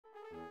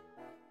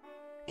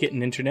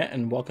Kitten Internet,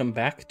 and welcome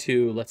back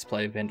to Let's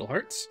Play Vandal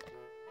Hearts.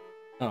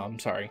 Oh, I'm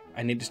sorry.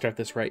 I need to start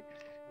this right.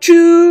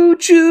 Choo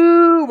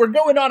choo! We're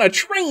going on a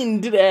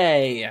train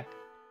today!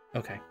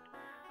 Okay.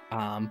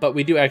 But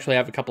we do actually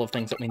have a couple of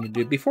things that we need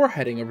to do before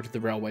heading over to the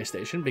railway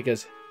station,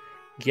 because,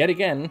 yet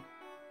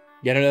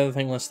another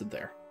thing listed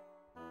there.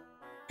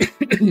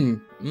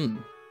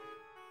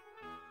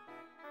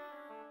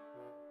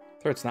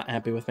 Throat's not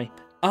happy with me.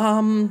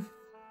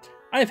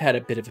 I've had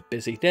a bit of a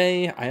busy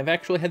day. I have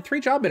actually had 3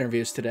 job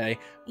interviews today,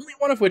 only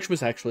one of which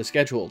was actually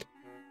scheduled.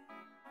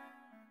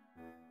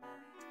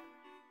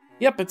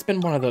 Yep, it's been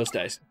one of those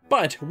days.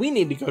 But we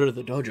need to go to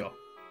the dojo,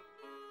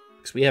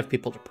 because we have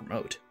people to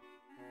promote.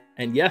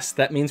 And yes,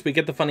 that means we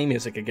get the funny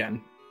music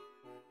again.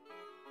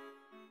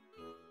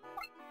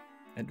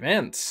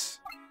 Advance.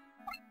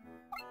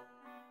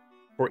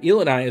 For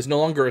Elenai is no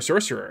longer a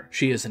sorcerer,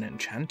 she is an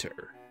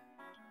enchanter.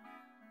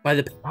 By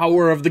the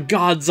power of the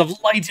gods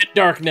of light and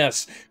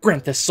darkness,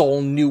 grant this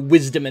soul new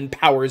wisdom and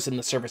powers in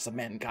the service of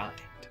mankind.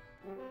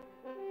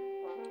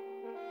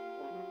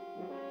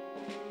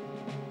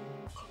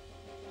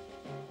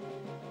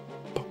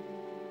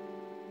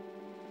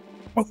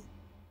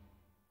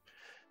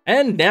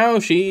 And now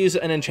she's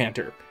an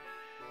enchanter.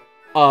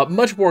 A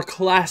much more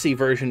classy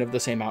version of the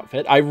same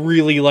outfit. I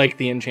really like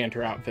the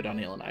enchanter outfit on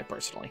Elenai,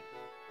 personally.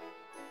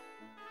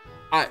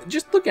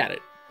 Just look at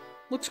it.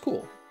 Looks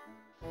cool.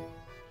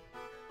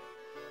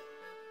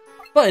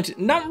 But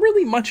not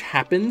really much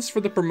happens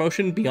for the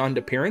promotion beyond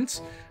appearance,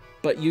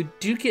 but you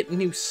do get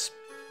new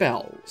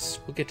spells.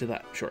 We'll get to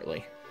that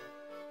shortly.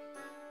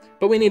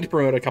 But we need to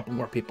promote a couple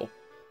more people.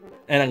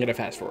 And I'm going to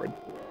fast forward.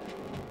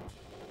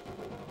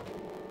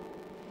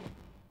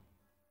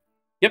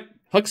 Yep,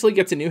 Huxley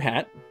gets a new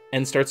hat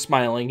and starts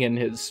smiling in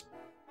his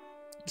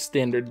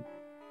standard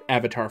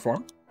avatar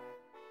form.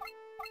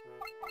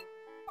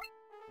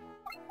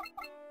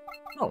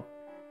 Oh,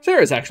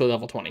 Sarah's actually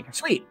level 20.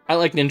 Sweet, I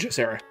like Ninja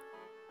Sarah.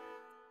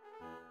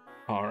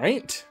 All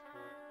right.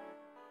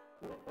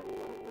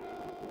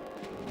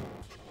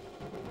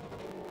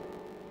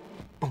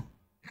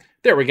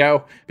 There we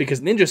go,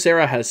 because Ninja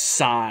Sarah has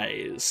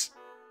size.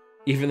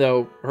 Even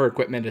though her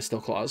equipment is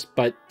still claws.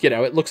 But, you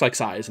know, it looks like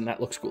size, and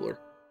that looks cooler.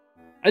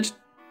 I just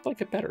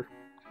like it better.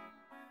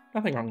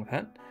 Nothing wrong with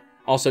that.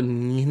 Also,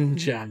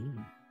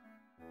 Ninja.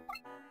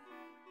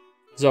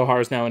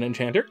 Zohar's now an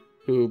enchanter,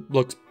 who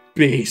looks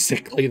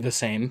basically the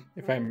same,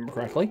 if I remember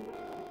correctly.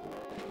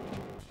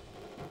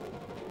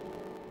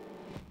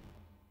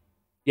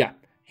 Yeah,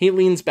 he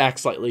leans back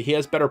slightly. He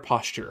has better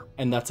posture,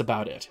 and that's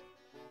about it.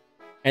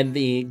 And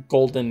the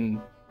golden,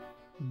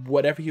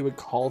 whatever you would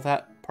call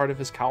that part of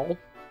his cowl.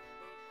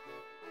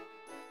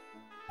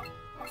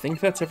 I think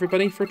that's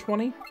everybody for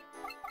 20.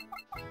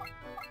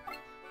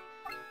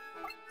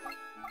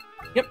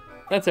 Yep,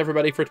 that's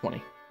everybody for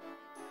 20.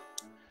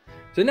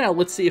 So now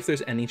let's see if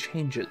there's any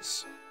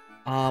changes.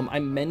 I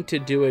meant to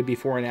do a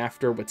before and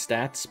after with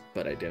stats,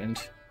 but I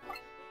didn't.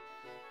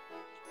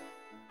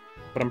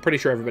 But I'm pretty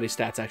sure everybody's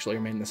stats actually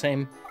remain the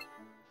same.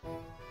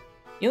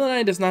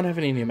 Elenai does not have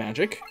any new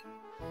magic.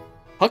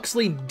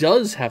 Huxley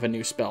does have a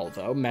new spell,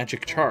 though,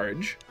 Magic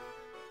Charge.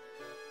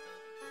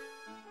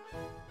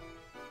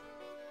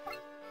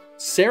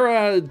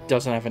 Sarah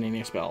doesn't have any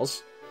new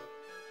spells.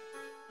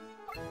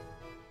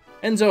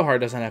 And Zohar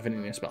doesn't have any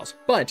new spells.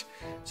 But,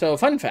 so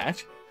fun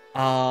fact,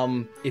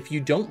 if you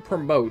don't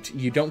promote,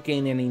 you don't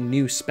gain any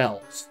new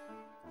spells.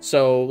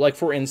 So, like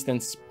for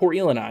instance, poor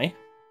Elenai,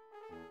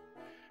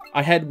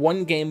 I had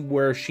one game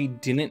where she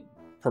didn't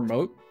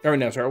promote. Or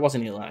no, sorry, it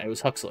wasn't Elenai, it was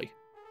Huxley.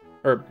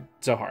 Or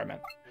Zohar, I meant.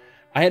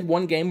 I had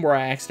one game where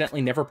I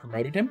accidentally never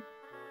promoted him.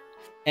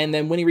 And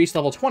then when he reached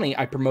level 20,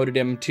 I promoted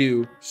him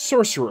to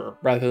Sorcerer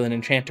rather than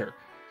Enchanter.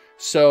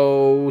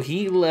 So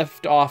he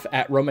left off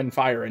at Roman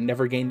Fire and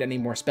never gained any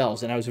more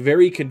spells. And I was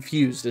very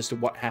confused as to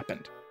what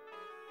happened.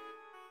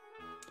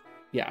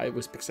 Yeah, it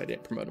was because I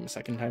didn't promote him a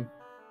second time.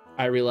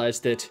 I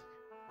realized it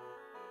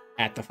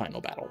at the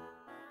final battle.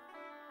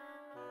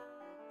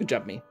 Good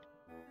job, me.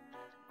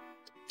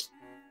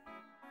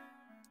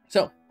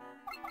 So,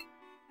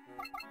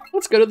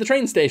 let's go to the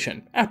train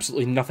station.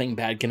 Absolutely nothing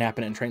bad can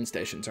happen in train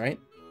stations, right?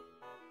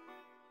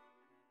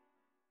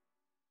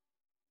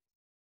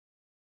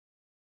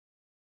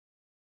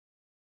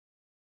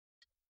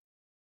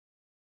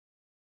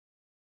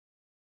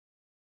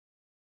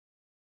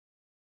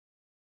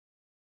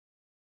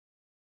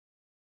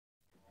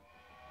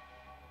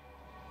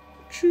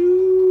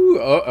 Choo!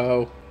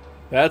 Uh-oh.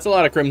 That's a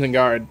lot of Crimson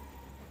Guard.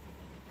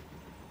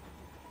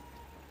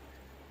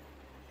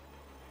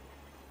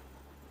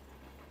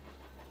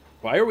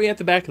 Why are we at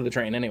the back of the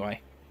train,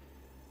 anyway?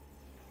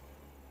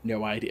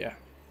 No idea.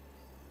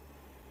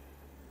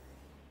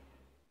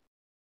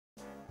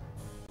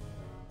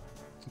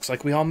 Looks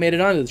like we all made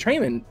it onto the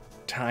train in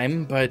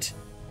time, but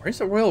where's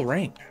the royal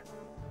ring?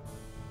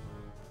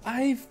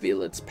 I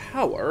feel its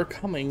power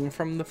coming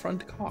from the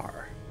front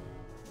car.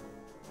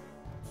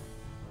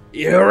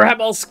 You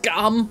rebel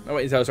scum! Oh,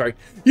 wait, sorry.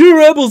 You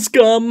rebel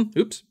scum!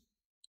 Oops.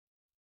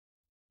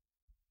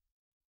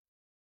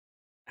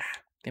 Ah,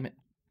 damn it.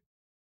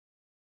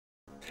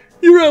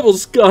 You rebel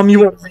scum,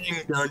 you want ring,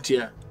 don't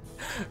you?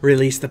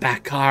 Release the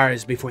back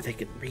cars before they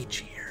can reach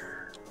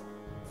here.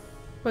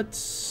 But,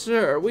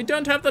 sir, we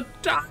don't have the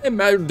time.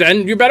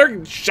 Then you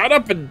better shut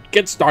up and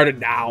get started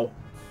now.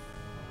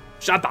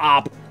 Shut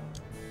up.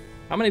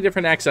 How many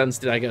different accents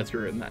did I go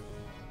through in that?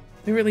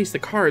 We release the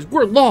cars.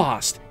 We're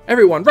lost.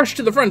 Everyone, rush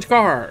to the front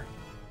car.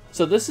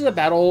 So this is a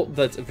battle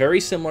that's very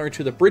similar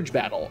to the bridge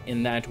battle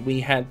in that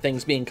we had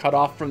things being cut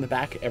off from the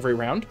back every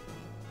round.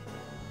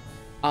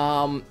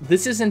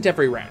 This isn't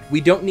every round. We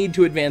don't need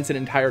to advance an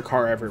entire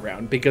car every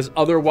round because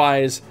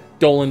otherwise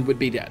Dolan would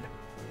be dead.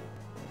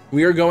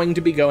 We are going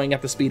to be going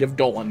at the speed of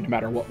Dolan no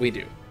matter what we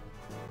do.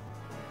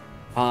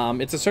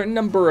 It's a certain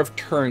number of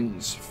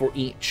turns for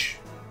each,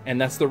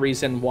 and that's the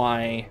reason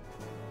why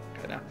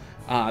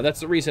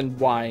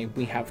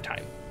we have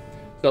time.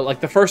 So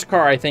like the first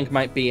car I think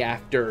might be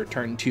after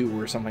turn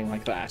 2 or something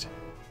like that.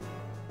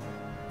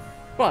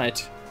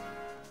 But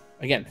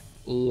again,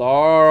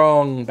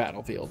 long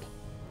battlefield.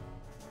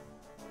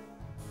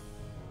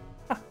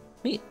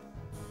 Neat.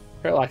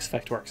 Parallax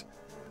effect works.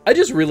 I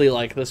just really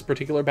like this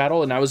particular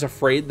battle, and I was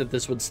afraid that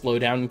this would slow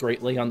down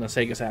greatly on the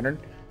Sega Saturn,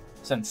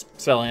 since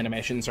cell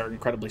animations are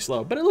incredibly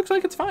slow, but it looks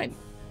like it's fine.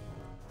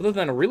 Other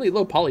than a really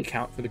low poly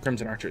count for the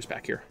Crimson Archers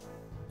back here.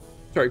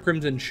 Sorry,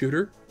 Crimson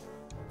Shooter.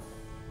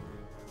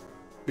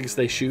 Because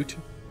they shoot.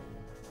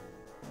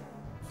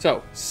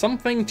 So,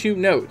 something to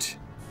note.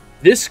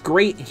 This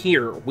grate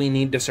here, we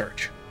need to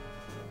search.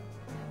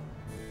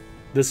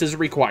 This is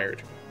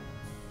required.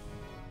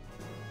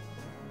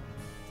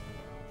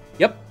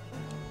 Yep.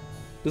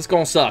 This is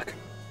gonna suck.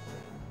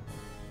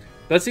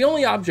 That's the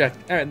only object,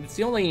 that's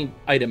the only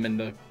item in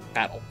the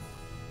battle.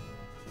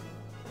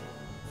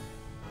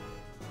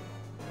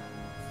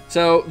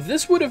 So,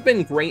 this would have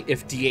been great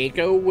if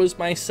Diego was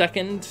my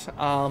second,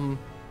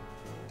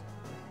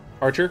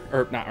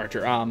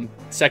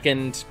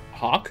 second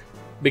Hawk,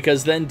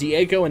 because then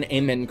Diego and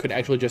Ahem could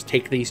actually just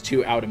take these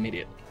two out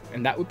immediately,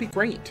 and that would be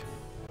great.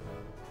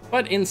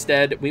 But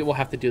instead, we will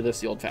have to do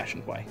this the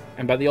old-fashioned way.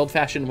 And by the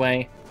old-fashioned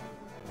way,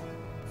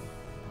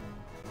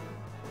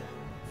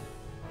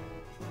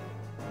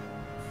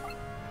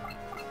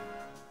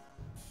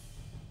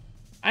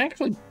 I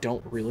actually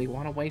don't really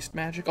want to waste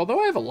magic,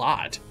 although I have a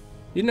lot.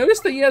 You notice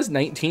that he has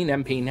 19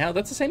 MP now?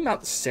 That's the same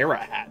amount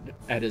Sarah had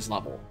at his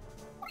level.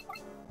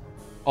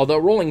 Although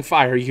Rolling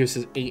Fire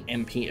uses 8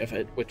 MP of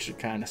it, which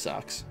kind of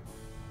sucks.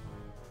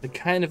 They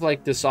kind of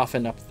like to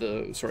soften up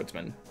the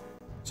swordsman.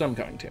 So I'm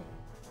going to.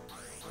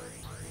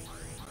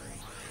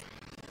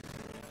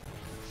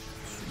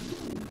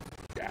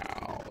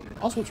 Down.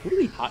 Also, it's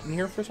really hot in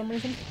here for some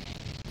reason.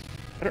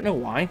 I don't know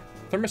why.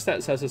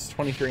 Thermostat says it's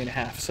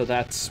 23.5, so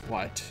that's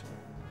what?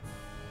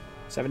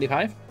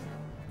 75?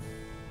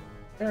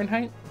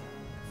 Fahrenheit?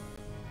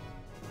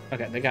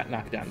 Okay, they got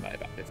knocked down by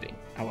about 50.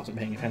 I wasn't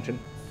paying attention.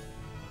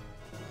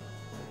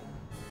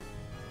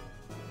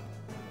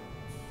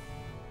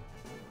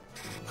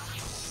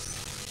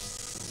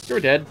 You're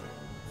dead.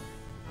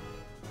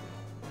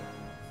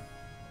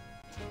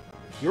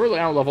 You're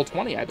now level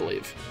 20, I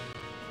believe.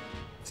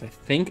 So I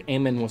think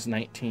Ahem was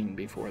 19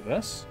 before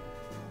this.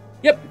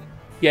 Yep.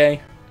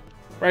 Yay.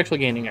 We're actually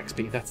gaining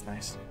XP. That's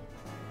nice.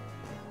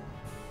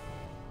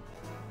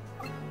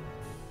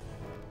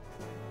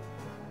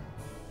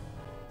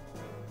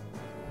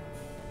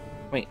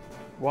 Wait,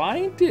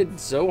 why did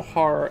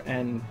Zohar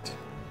and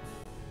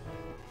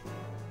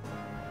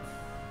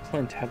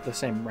Clint have the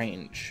same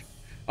range?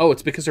 Oh,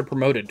 it's because they're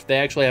promoted. They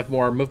actually have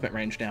more movement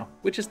range now,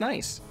 which is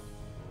nice.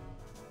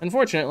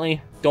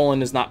 Unfortunately,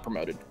 Dolan is not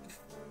promoted.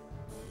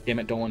 Damn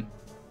it, Dolan.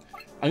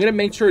 I'm going to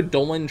make sure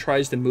Dolan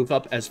tries to move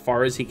up as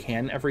far as he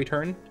can every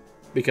turn,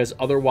 because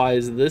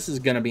otherwise this is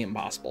going to be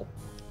impossible.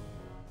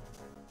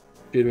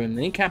 Do the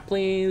kneecap,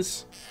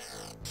 please.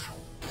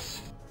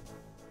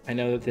 I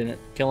know that didn't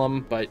kill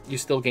him, but you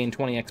still gain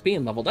 20 XP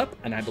and leveled up,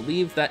 and I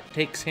believe that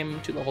takes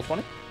him to level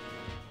 20.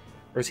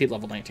 Or is he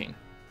level 19?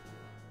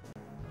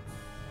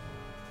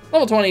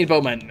 Level 20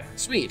 Bowman.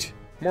 Sweet.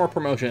 More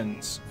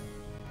promotions.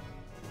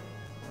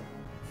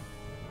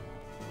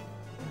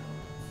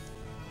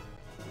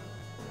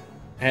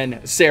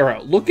 And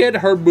Sarah, look at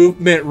her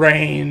movement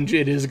range.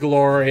 It is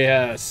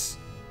glorious.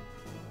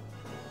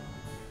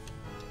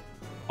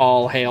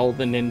 All hail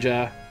the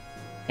ninja.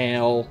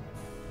 Hail.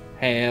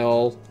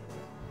 Hail.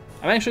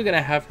 I'm actually going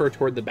to have her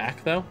toward the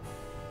back, though.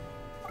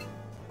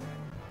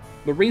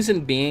 The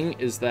reason being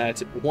is that,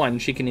 1,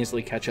 she can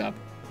easily catch up,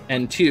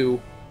 and 2,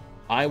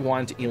 I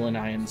want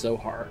Elenai and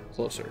Zohar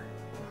closer.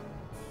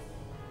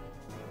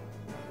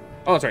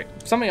 Oh, that's right.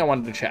 Something I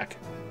wanted to check.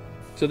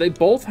 So they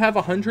both have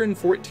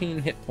 114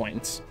 hit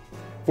points,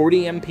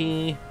 40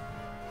 MP,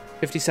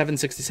 57,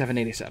 67,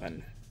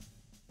 87.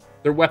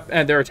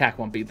 Their attack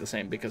won't be the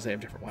same because they have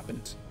different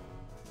weapons.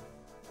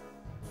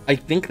 I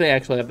think they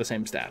actually have the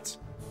same stats.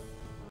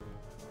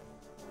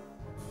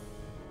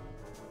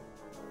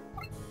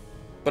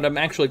 But I'm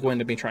actually going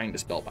to be trying to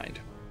Spellbind.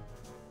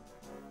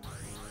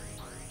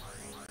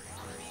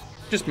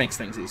 Just makes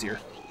things easier.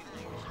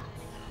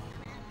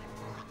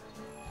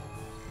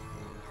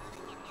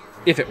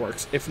 If it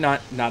works. If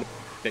not, not...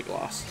 Big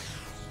loss.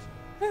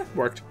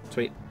 Worked.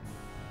 Sweet.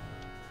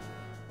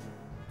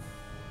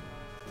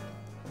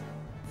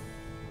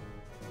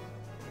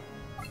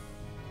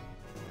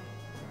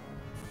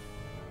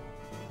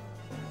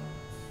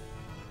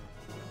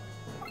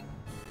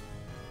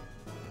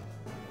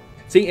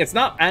 See, it's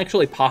not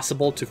actually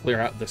possible to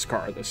clear out this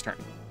car this turn.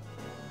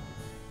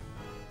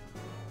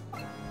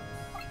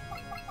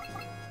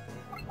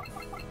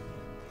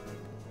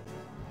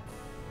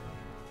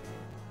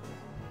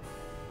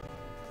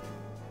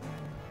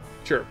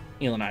 Sure,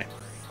 Eel and I.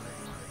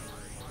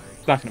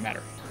 It's not gonna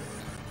matter.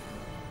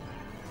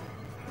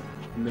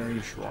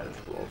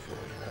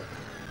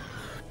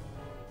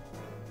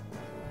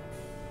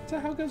 So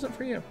how goes it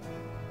for you?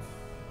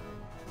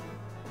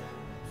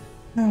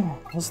 Oh,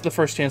 this is the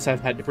first chance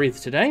I've had to breathe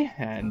today,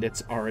 and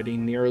it's already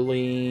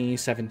nearly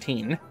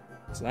 17,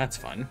 so that's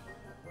fun.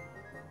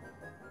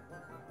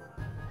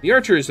 The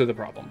archers are the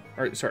problem.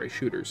 Or, sorry,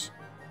 shooters.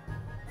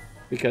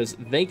 Because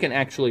they can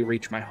actually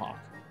reach my hawk.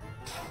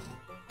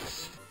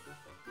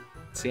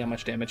 See how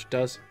much damage it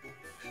does?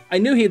 I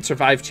knew he'd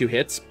survive 2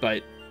 hits,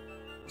 but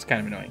it's kind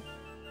of annoying.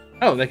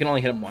 Oh, they can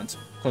only hit him once.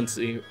 Clint's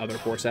the other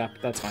force app.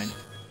 That's fine.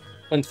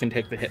 Clint can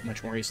take the hit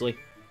much more easily.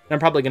 And I'm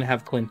probably going to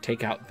have Clint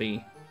take out the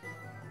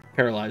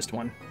paralyzed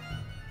one.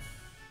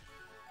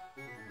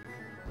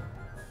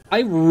 I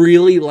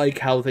really like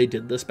how they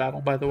did this battle,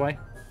 by the way.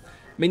 I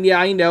mean, yeah,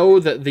 I know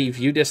that the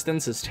view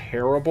distance is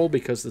terrible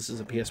because this is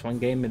a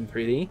PS1 game in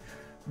 3D,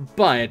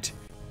 but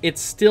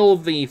it's still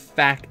the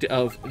fact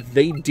of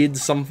they did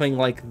something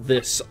like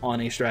this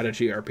on a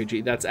strategy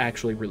RPG. That's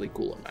actually really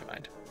cool in my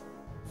mind.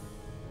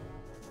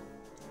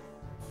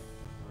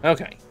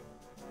 Okay.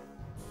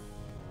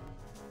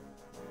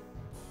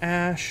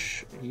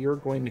 Ash, you're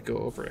going to go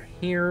over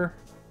here.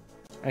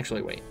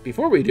 Actually, wait.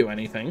 Before we do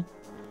anything,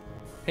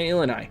 hey,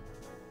 Illini.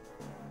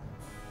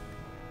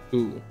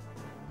 Ooh.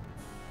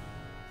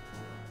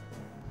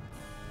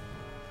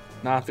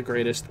 Not the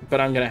greatest,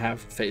 but I'm going to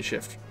have phase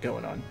shift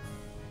going on.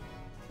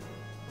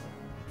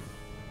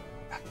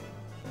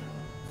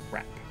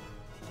 Crap.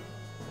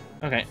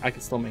 Okay, I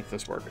can still make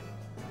this work.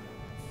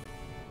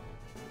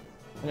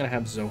 I'm going to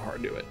have Zohar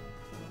do it.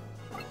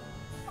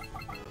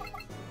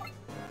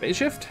 Phase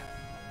shift?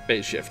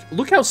 Phase shift.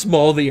 Look how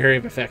small the area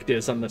of effect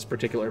is on this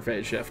particular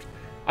phase shift.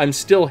 I'm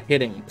still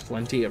hitting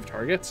plenty of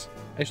targets.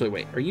 Actually,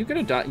 wait. Are you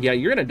going to die? Yeah,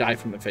 you're going to die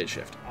from the phase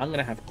shift. I'm going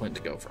to have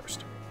Clint go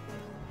first.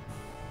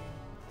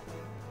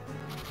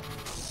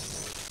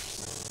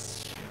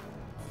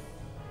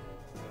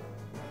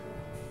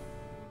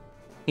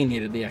 He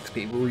needed the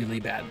XP really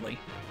badly.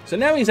 So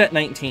now he's at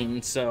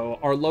 19, so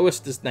our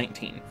lowest is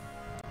 19.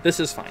 This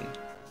is fine.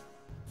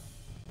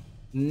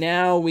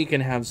 Now we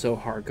can have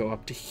Zohar go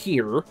up to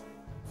here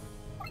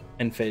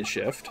and phase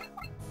shift.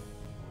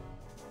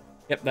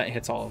 Yep, that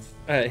hits all of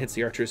hits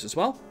the archers as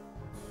well.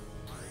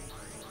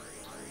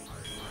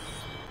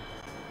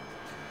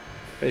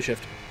 Phase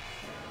shift.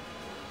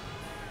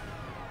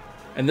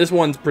 And this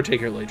one's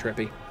particularly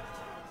trippy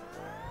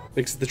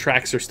because the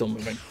tracks are still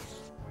moving.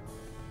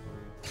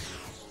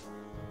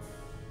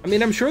 I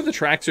mean, I'm sure the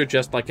tracks are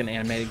just like an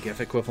animated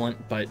GIF equivalent,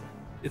 but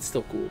it's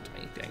still cool to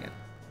me, dang it.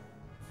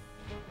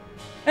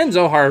 And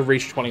Zohar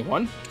reached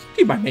 21.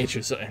 Dude, my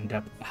mages end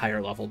up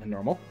higher level than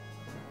normal.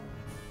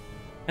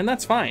 And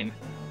that's fine.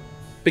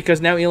 Because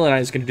now Eli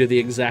is going to do the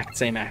exact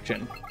same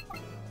action.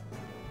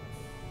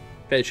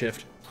 Phase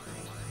shift.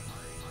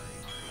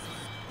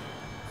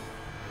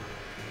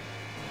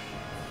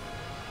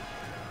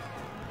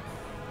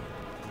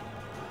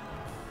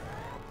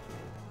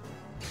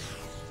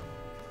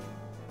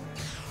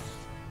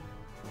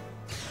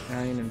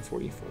 And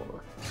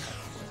 44.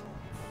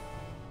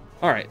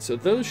 Alright, so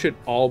those should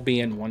all be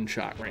in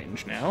one-shot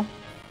range now.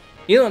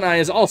 Eli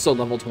is also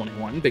level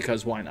 21,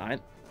 because why not?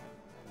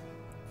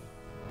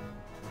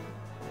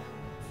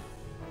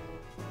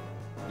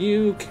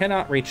 You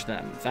cannot reach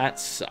them. That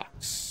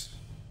sucks.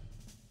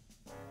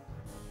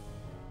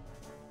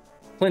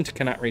 Clint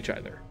cannot reach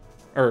either.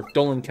 Or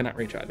Dolan cannot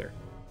reach either.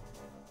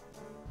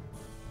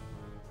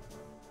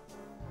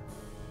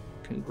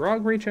 Can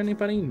Grog reach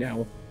anybody?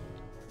 No.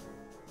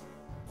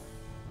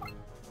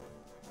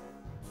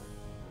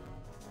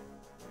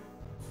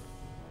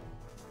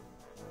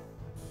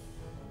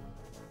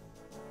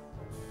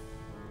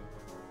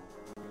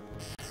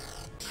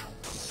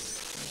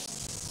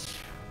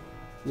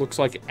 Looks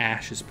like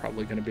Ash is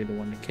probably going to be the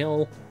one to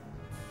kill.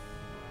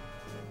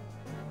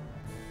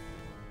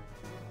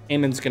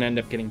 Eamon's going to end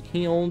up getting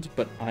healed,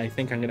 but I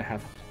think I'm going to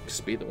have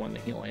Hux be the one to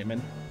heal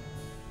Aemon.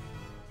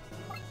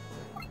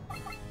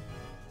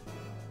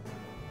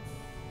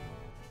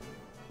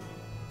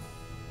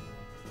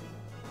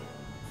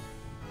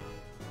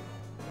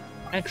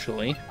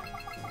 Actually,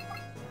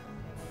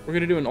 we're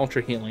going to do an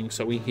ultra healing,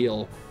 so we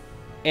heal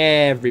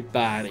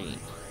everybody.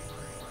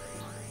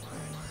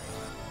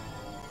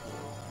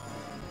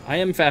 I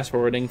am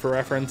fast-forwarding for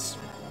reference.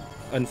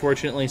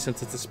 Unfortunately,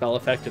 since it's a spell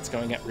effect, it's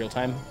going at real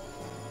time.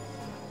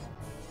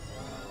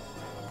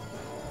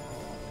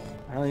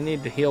 I only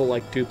need to heal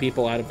like 2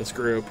 people out of this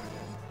group.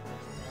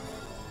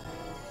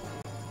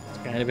 It's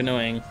kind of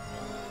annoying.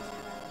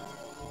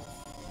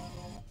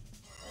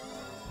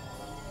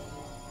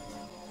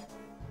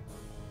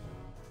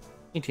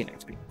 18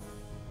 XP.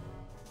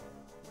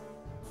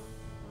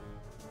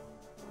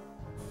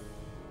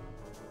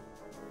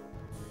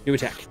 New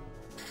attack.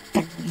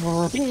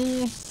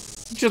 It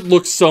just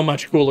looks so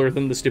much cooler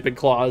than the stupid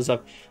claws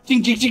of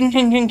ching ching ching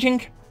ching ching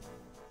ching.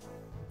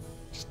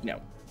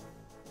 No.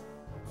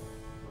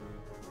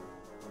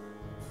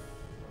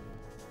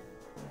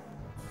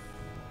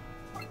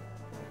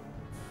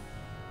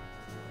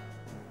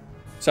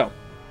 So,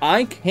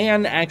 I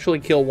can actually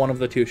kill one of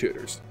the two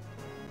shooters.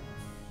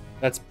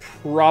 That's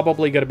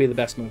probably going to be the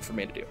best move for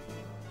me to do.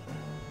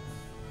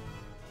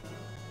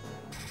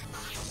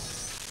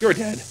 You're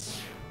dead.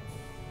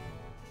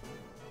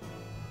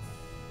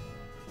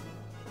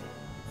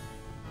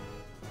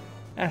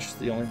 Ash is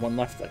the only one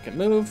left that can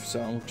move,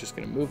 so I'm just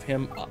going to move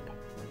him up.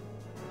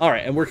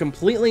 Alright, and we're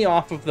completely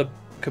off of the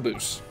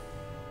caboose.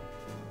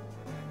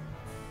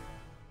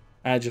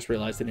 I just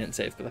realized I didn't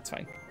save, but that's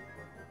fine.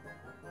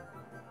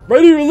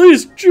 Ready to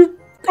release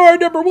car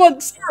number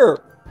 1,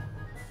 sir!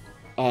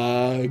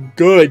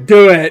 Good,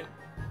 do it!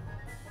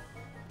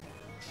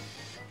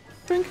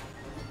 Drink.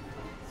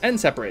 And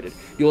separated.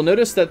 You will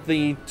notice that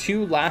the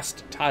 2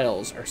 last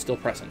tiles are still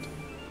present.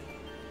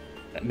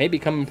 That may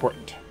become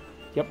important.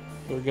 Yep,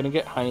 we're gonna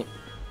get height.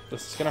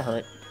 This is gonna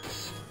hurt.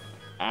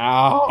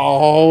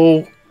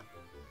 Ow!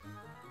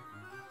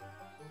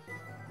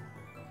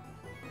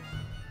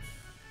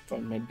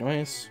 Phone made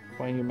noise.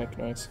 Why do you make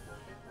noise?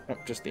 Oh,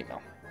 just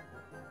email.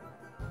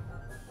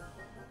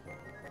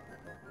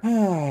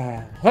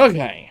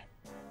 Okay.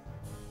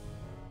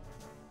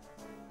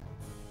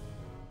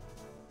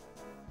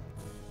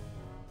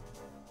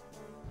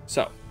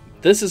 So,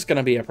 this is going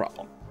to be a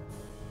problem.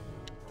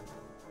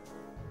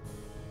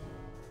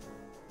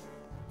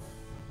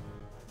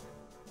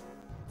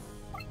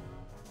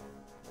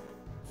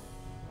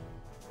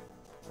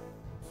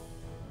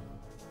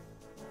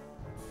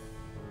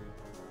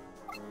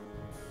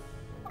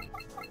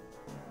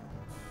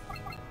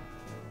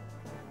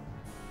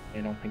 I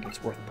don't think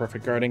it's worth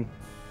perfect guarding.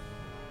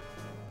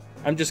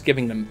 I'm just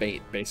giving them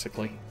bait,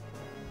 basically.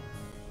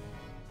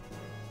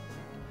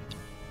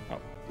 Oh,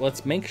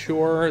 let's make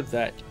sure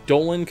that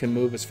Dolan can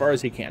move as far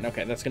as he can.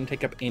 Okay, that's going to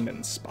take up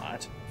Eamon's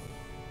spot.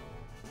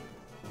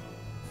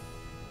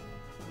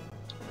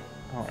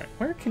 Alright,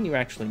 where can you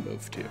actually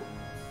move to?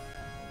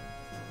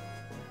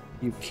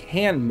 You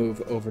can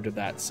move over to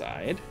that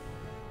side.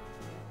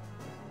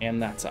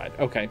 And that side.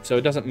 Okay, so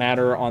it doesn't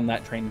matter on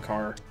that train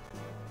car.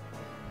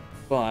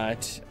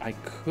 But I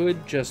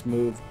could just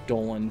move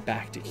Dolan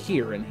back to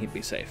here and he'd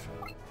be safe.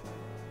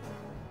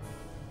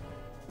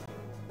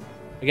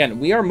 Again,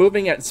 we are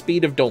moving at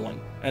speed of Dolan.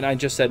 And I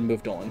just said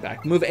move Dolan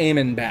back. Move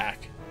Eamon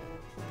back.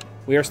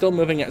 We are still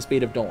moving at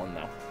speed of Dolan,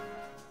 though.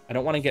 I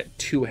don't want to get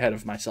too ahead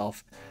of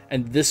myself.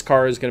 And this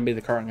car is going to be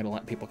the car I'm going to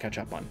let people catch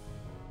up on.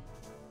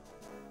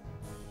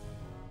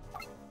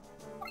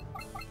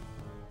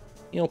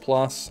 Heal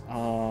plus.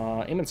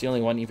 Eamon's the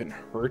only one even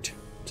hurt.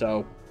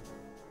 So...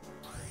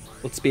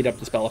 let's speed up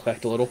the spell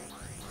effect a little.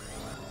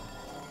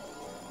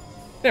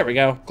 There we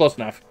go. Close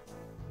enough.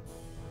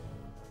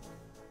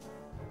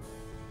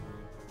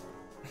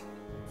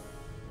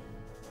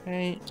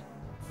 Okay.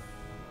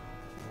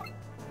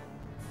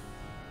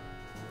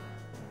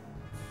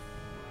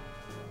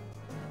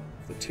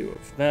 The 2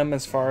 of them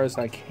as far as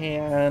I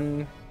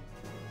can.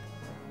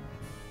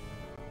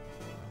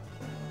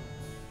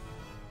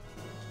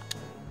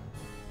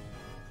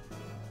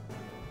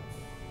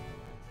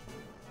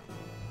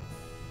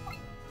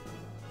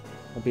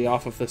 I'll be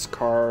off of this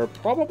car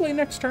probably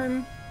next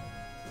turn.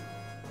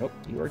 Nope,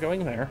 you are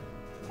going there.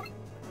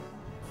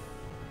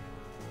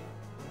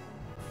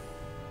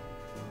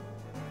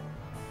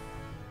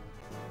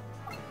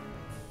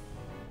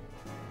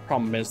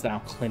 Problem is now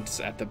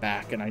Clint's at the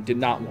back, and I did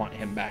not want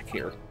him back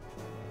here.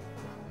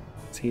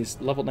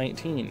 He's level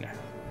 19,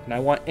 and I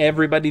want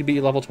everybody to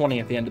be level 20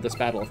 at the end of this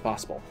battle if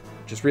possible.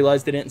 Just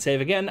realized I didn't save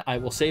again. I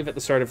will save at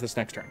the start of this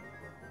next turn.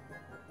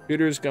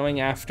 Shooter's going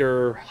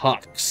after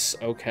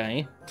Hux.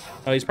 Okay.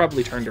 Oh, he's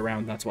probably turned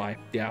around, that's why.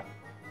 Yeah.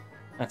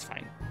 That's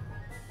fine.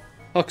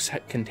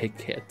 Hux can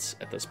take hits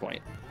at this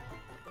point.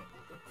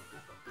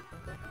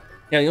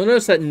 Yeah, you'll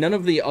notice that none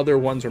of the other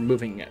ones are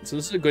moving yet, so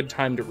this is a good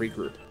time to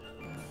regroup.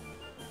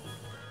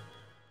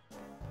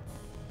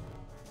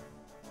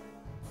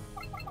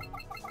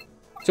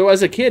 So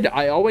as a kid,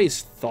 I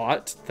always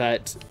thought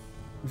that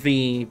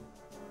the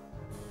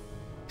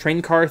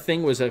train car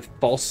thing was a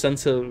false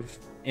sense of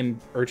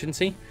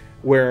urgency,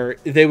 where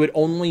they would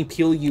only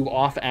peel you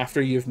off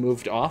after you've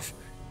moved off.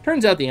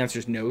 Turns out the answer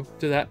is no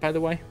to that, by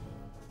the way,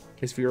 in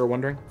case you were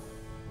wondering.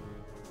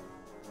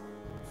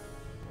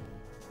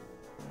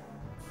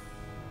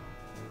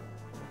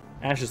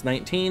 Ash is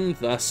 19,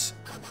 thus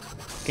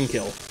can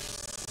kill.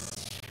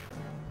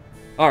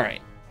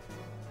 Alright.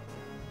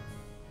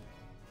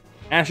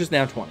 Ash is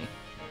now 20.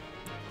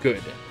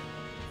 Good.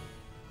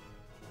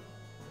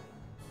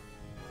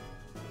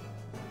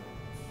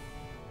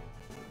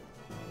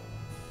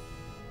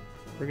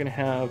 We're going to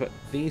have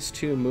these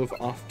 2 move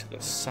off to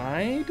the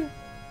side.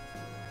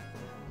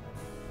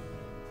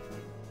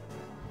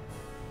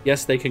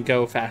 Yes, they could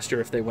go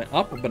faster if they went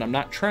up, but I'm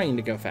not trying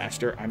to go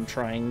faster. I'm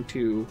trying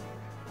to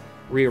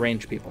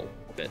rearrange people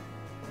a bit.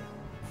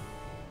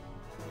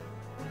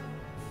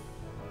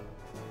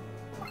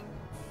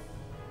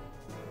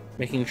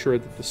 Making sure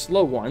that the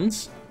slow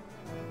ones,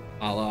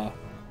 a la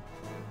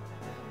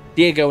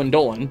Diego and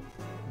Dolan,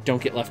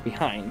 don't get left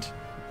behind.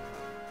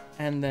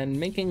 And then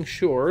making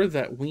sure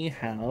that we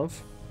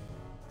have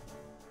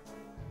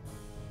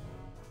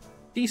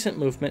decent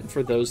movement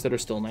for those that are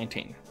still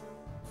 19.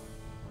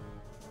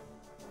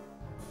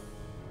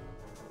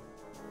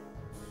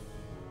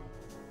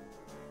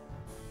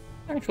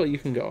 Actually, you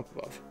can go up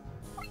above.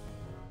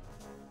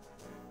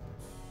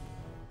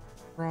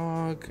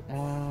 Frog,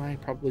 I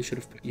probably should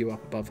have put you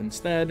up above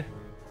instead.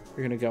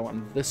 You're gonna go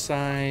on this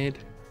side.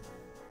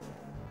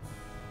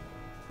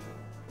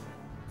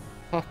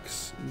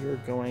 Pucks, you're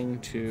going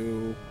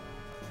to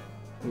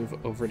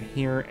move over to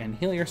here and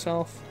heal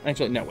yourself.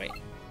 Actually, no, wait.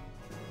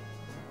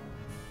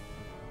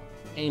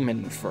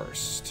 Eamon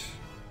first.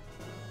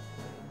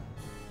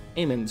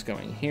 Eamon's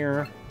going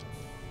here.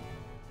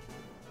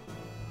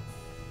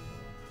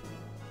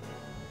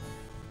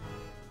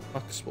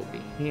 Pucks will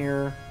be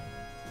here.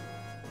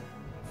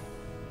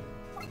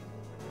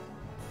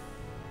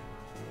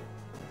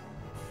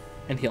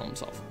 And heal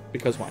himself,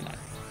 because why not?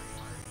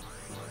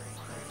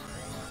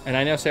 And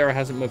I know Sarah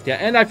hasn't moved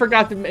yet, and I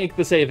forgot to make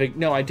the save.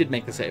 No, I did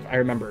make the save. I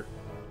remember.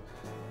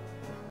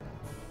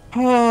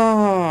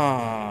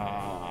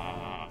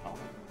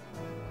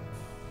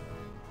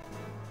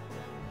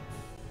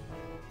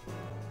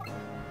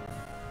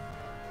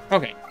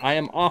 Okay, I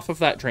am off of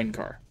that train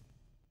car.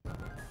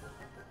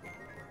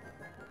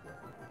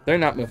 They're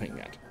not moving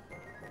yet.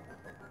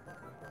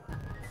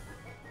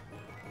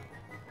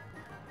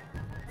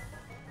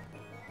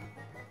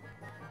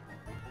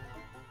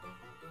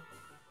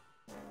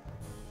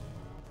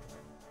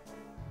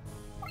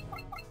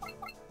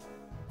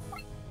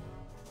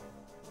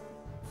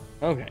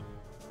 Okay.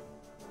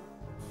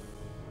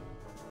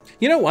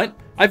 You know what?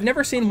 I've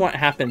never seen what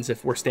happens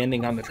if we're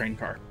standing on the train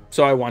car,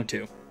 so I want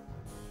to.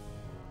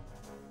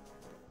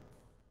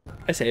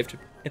 I saved.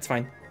 It's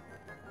fine.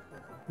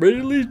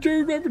 Release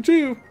turn number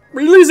 2.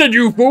 Release it,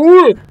 you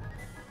fool!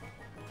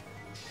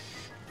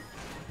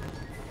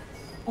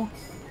 Oh.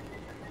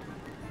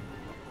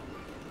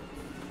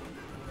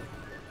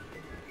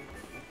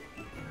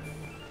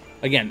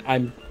 Again,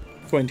 I'm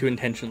going to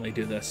intentionally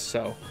do this,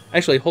 so...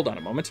 Actually, hold on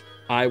a moment.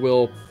 I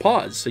will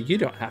pause so you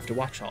don't have to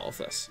watch all of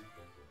this.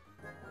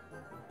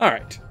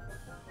 Alright.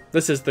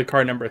 This is the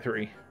car number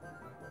 3.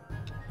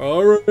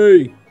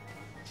 Alright!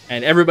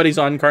 And everybody's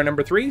on car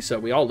number 3, so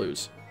we all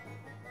lose.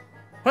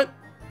 What?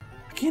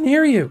 I can't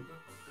hear you.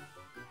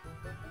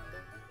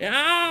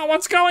 Yeah,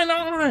 what's going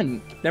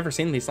on? Never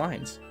seen these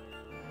lines.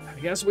 I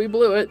guess we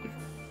blew it.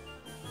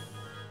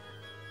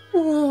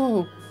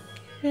 Whoa,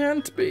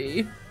 can't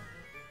be.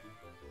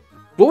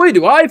 Boy,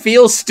 do I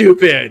feel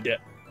stupid.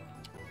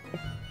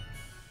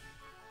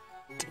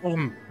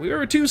 Damn, we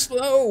were too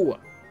slow.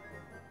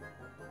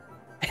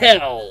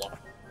 Hell,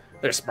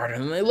 they're smarter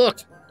than they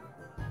look.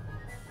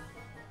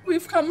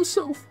 We've come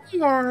so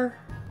far.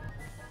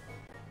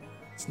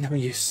 It's no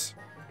use.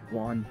 We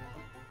won.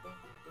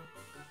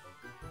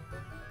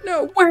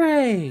 No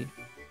way!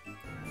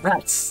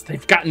 Rats,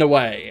 they've gotten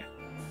away.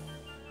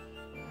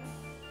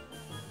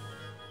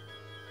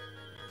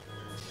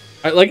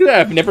 I like that.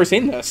 I've never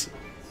seen this.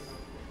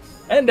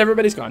 And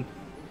everybody's gone.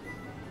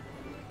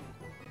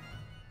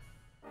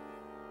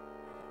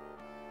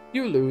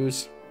 You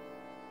lose.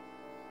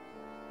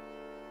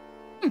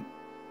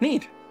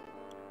 Neat.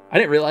 I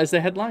didn't realize they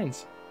had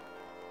lines.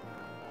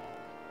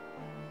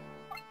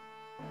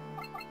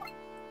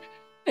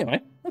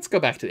 Anyway, let's go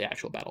back to the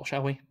actual battle,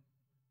 shall we?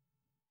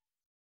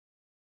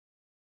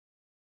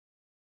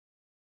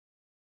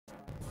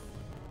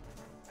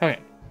 Okay.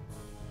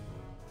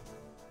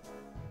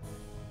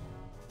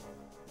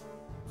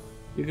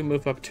 You can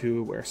move up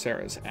to where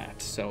Sarah's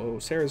at. So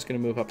Sarah's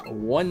going to move up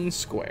 1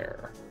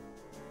 square.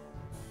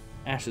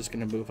 Ash is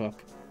going to move up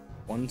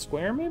 1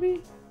 square,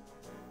 maybe?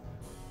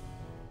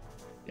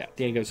 Yeah,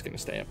 Diego's going to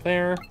stay up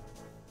there.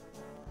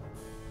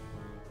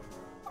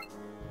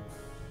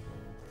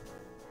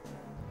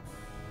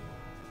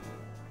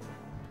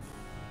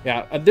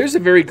 Yeah, there's a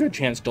very good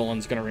chance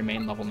Dolan's going to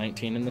remain level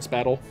 19 in this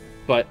battle,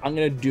 but I'm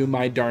going to do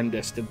my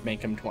darndest to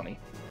make him 20.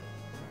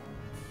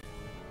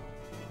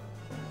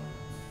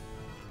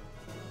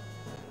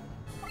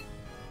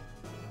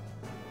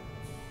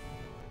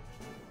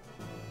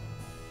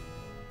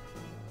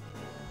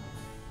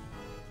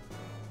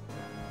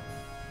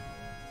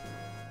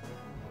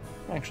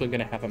 I'm actually going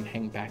to have him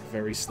hang back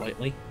very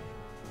slightly.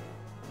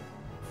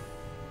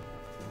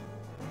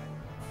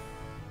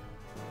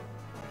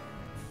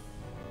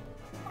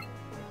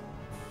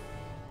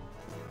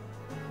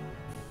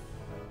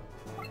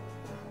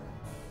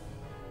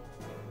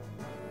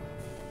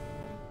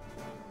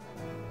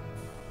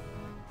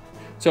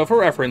 So for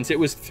reference, it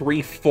was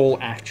 3 full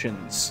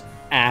actions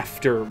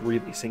after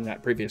releasing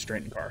that previous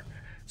train car.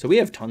 So we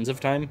have tons of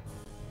time.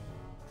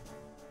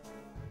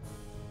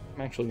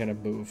 I'm actually going to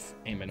move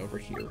Eamon over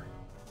here.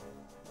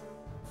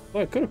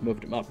 Well, I could have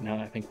moved him up now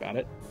that I think about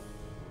it.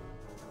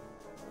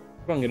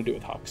 What I'm going to do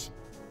with Hux.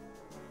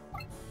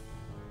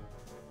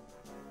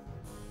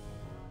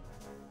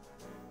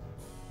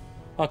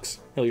 Hux,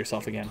 heal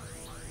yourself again.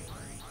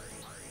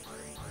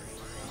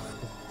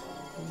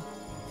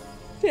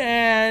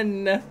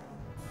 10!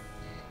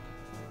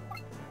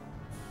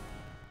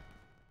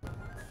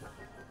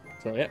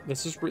 So, yeah,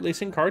 this is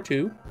releasing car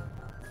 2.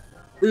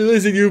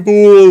 Releasing, you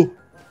fool!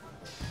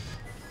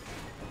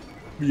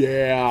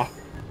 Yeah.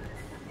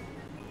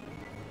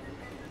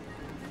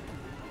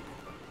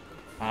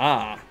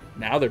 Ah,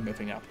 now they're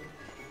moving up.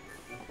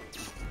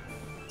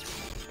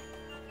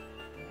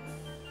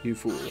 You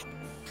fool.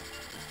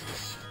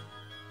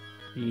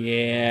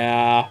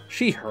 Yeah,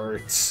 she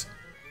hurts.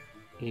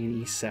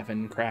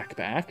 87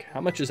 crackback. How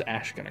much is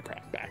Ash gonna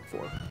crack back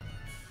for?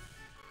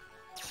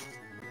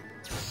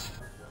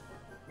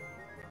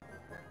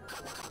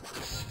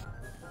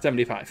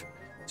 $75.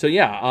 So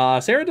yeah,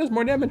 Sarah does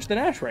more damage than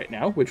Ash right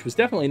now, which was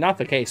definitely not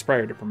the case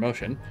prior to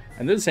promotion.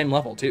 And they're the same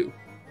level too.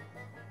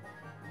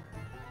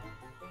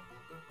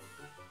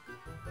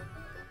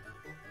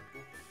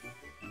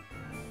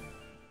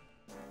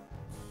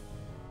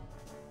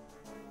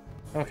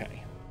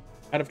 Okay,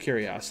 out of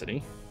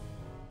curiosity.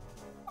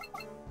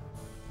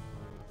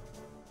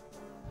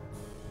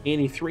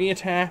 83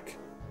 attack,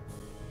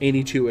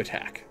 82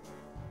 attack.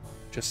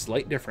 Just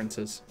slight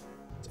differences.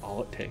 That's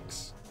all it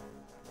takes.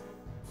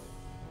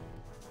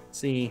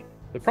 See,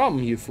 the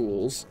problem, you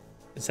fools,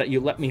 is that you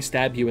let me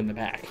stab you in the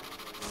back.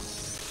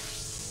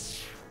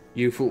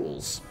 You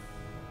fools.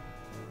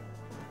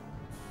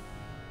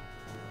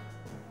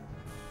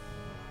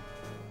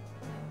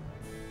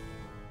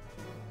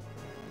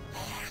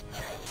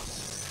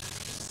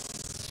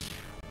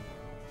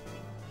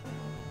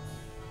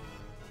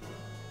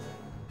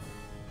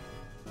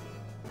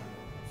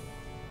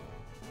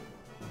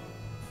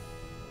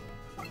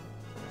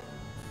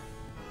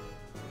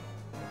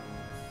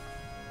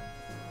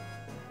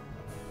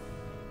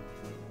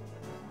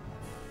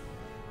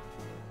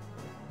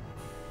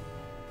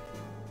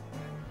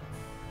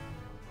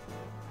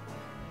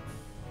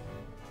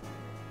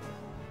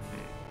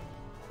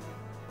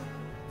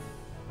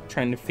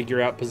 Trying to figure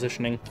out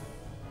positioning.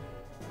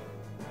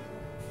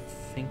 I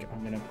think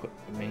I'm gonna put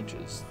the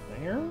mages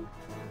there.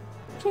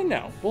 Actually,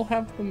 no. We'll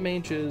have the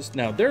mages.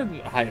 No, they're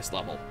the highest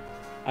level.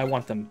 I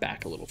want them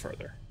back a little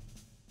further.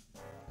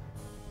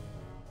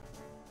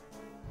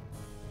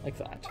 Like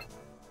that.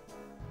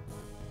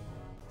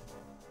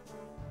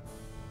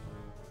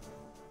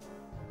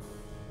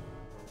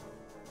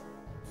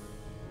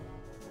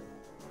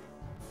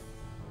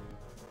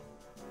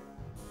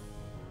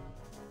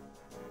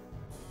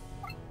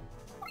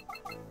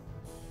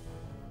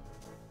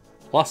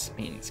 Plus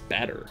means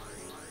better.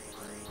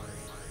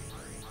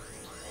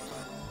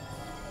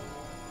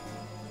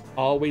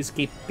 Always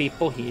keep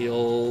people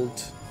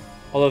healed.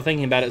 Although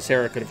thinking about it,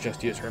 Sarah could have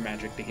just used her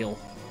magic to heal.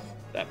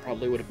 That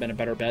probably would have been a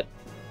better bet.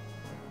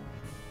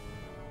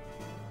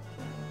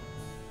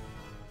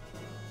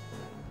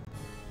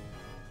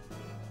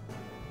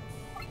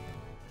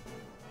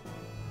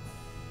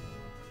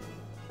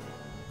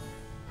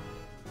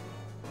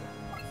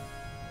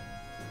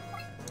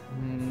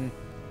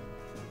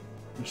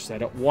 I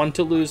don't want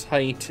to lose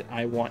height.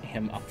 I want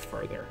him up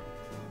further.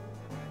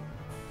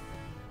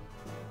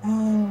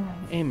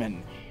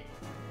 Amen.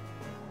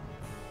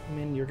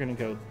 Amen, you're gonna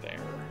go there.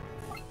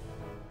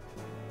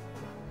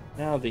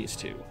 Now these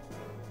two.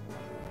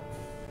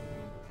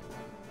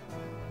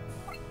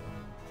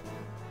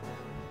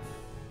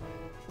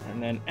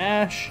 And then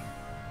Ash,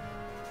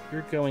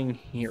 you're going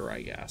here,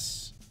 I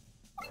guess.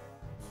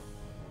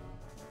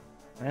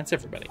 That's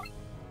everybody.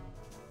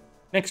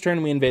 Next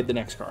turn, we invade the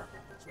next car.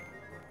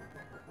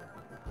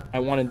 I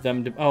wanted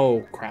them to...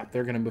 Oh, crap.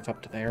 They're going to move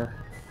up to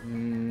there.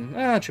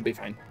 It should be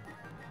fine.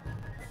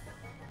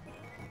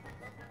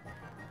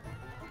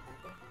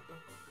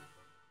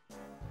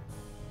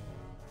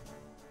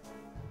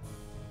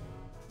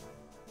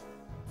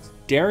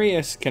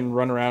 Darius can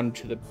run around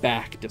to the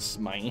back to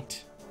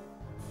smite.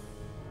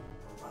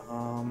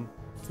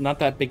 It's not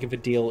that big of a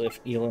deal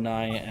if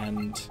Eleni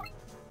and...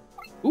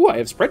 Ooh, I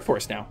have Spread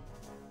Force now.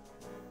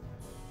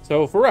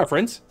 So, for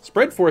reference,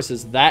 Spread Force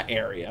is that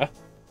area.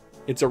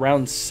 It's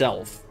around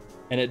Self,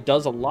 and it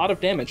does a lot of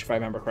damage, if I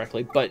remember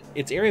correctly, but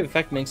its area of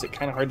effect makes it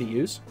kind of hard to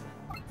use.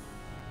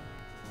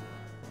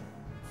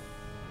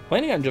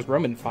 Planning on just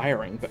roaming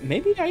firing, but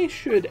maybe I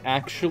should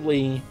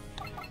actually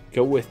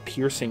go with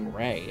Piercing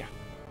Ray.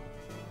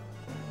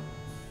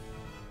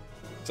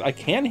 So I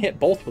can hit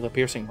both with a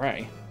Piercing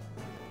Ray.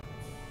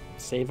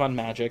 Save on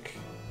magic.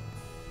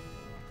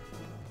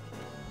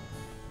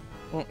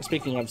 Well,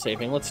 speaking of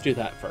saving, let's do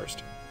that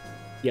first.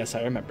 Yes,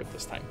 I remembered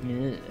this time.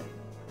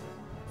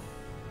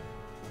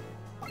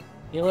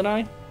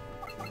 Eleni,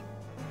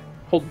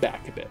 hold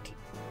back a bit.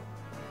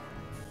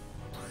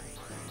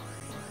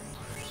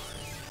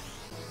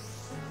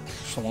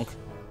 Slunk.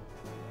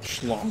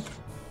 Slunk.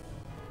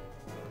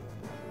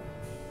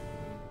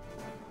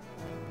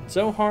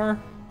 Zohar,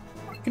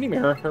 can you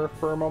mirror her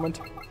for a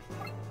moment?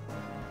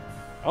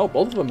 Oh,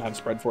 both of them have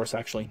spread force,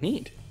 actually.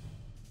 Neat.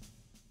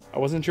 I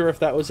wasn't sure if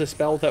that was a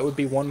spell that would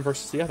be one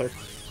versus the other.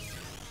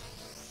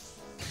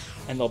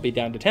 And they'll be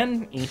down to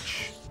 10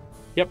 each.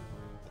 Yep.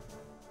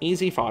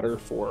 Easy fodder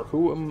for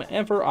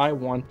whomever I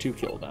want to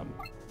kill them.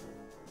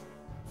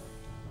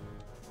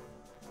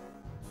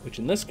 Which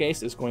in this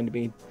case is going to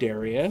be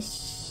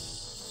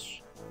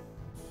Darius.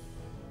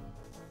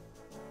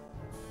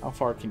 How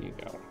far can you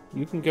go?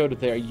 You can go to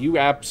there. You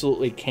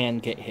absolutely can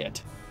get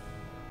hit.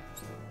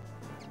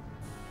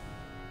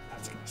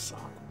 That's gonna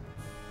suck.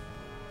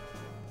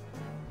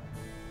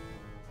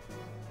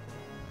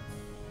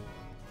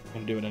 I'm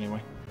gonna do it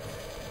anyway.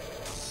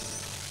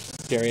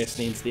 Darius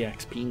needs the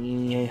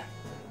XP.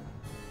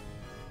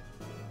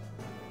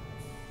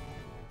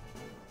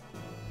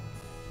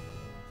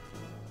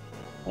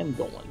 And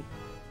Dolan.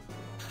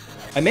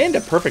 I may end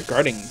up perfect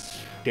guarding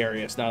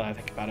Darius now that I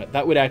think about it.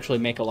 That would actually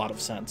make a lot of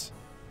sense.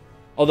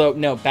 Although,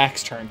 no,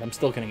 back's turned. I'm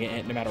still going to get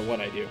hit no matter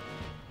what I do.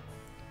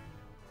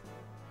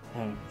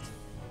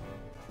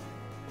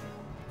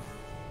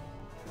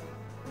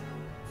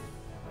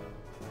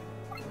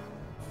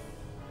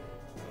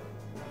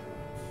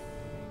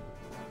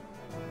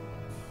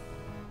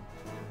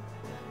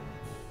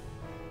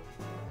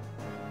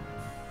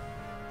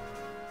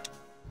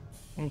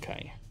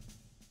 Okay.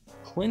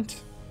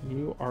 Clint,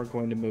 you are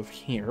going to move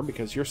here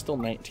because you're still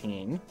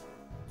 19.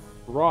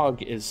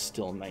 Grog is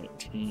still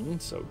 19,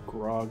 so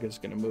Grog is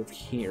going to move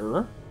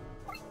here.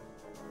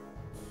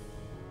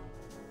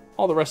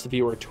 All the rest of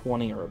you are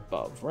 20 or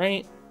above,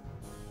 right?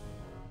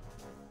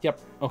 Yep,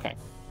 okay.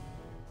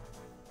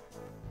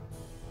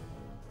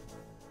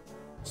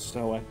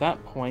 So at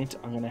that point,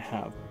 I'm going to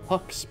have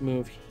Pucks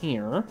move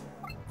here.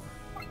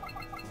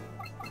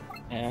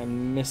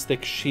 And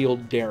Mystic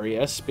Shield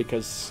Darius,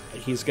 because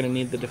he's going to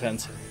need the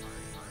defense.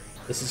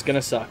 This is going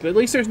to suck. But at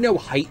least there's no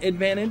height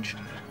advantage.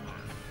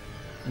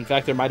 In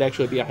fact, there might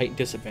actually be a height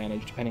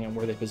disadvantage, depending on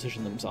where they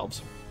position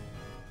themselves.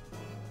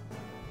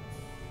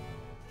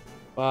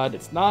 But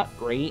it's not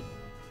great.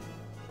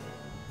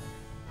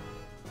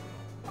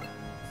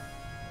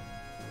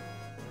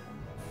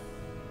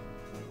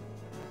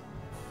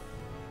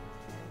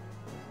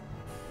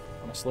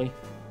 Honestly.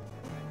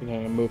 I'm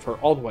going to move her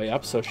all the way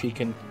up so she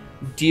can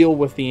deal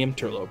with the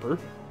interloper.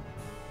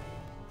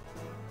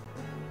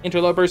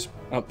 Interlopers.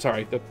 Oh,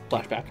 sorry, the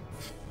flashback.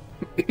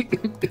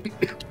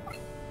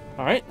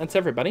 Alright, that's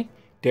everybody.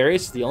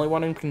 Darius is the only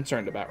one I'm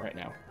concerned about right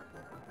now.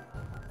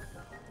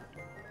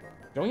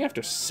 Going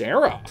after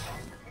Sarah.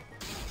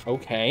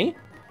 Okay.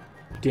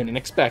 Didn't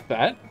expect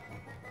that.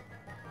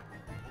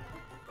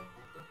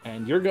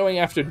 And you're going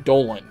after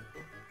Dolan.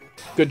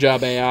 Good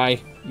job,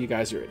 AI. You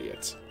guys are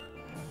idiots.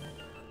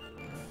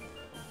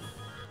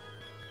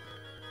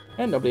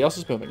 And nobody else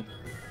is moving.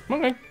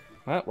 Okay,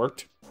 that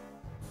worked.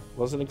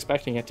 Wasn't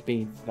expecting it to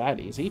be that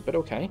easy, but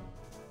okay.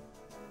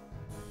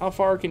 How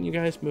far can you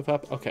guys move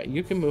up? Okay,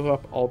 you can move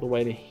up all the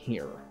way to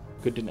here.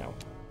 Good to know.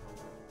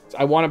 So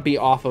I want to be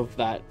off of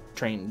that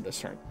train this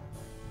turn.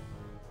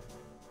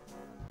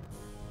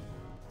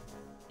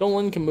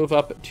 Dolan can move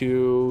up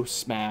to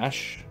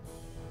smash.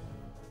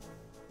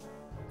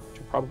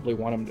 Which I probably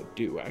want him to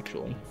do,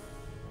 actually.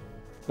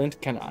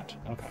 Clint cannot.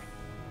 Okay.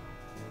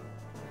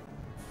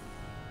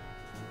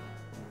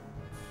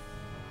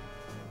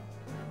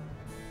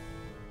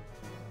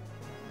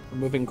 We're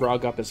moving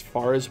Grog up as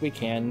far as we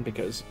can,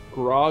 because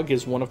Grog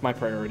is one of my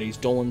priorities.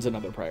 Dolan's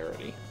another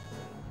priority.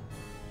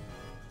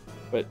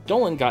 But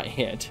Dolan got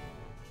hit.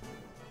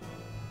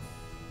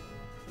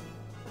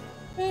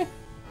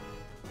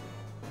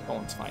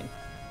 Dolan's fine.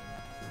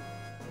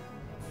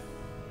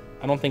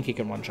 I don't think he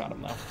can one-shot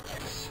him, though.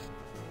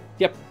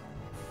 Yep.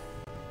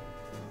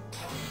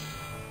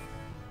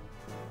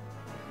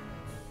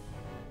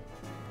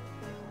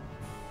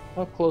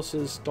 How close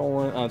is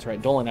Dolan? Oh, that's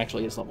right. Dolan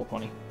actually is level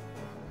 20.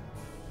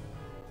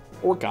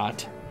 Or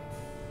got.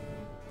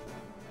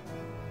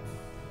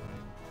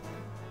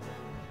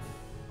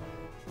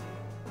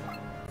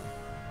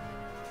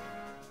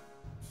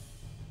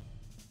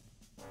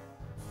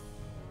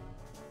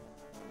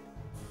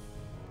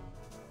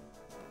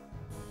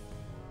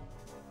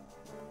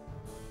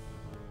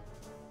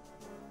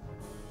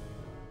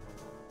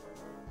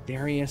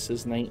 Darius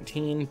is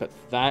 19, but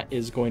that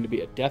is going to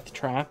be a death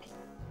trap.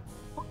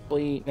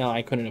 Probably, no,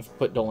 I couldn't have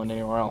put Dolan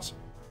anywhere else.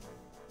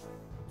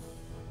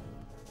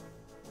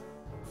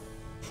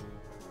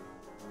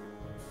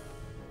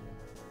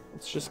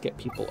 Let's just get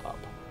people up.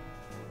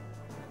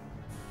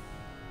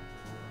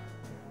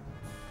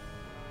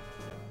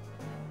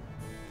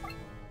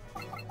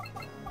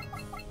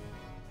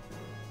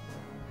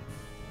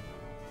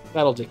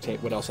 That'll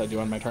dictate what else I do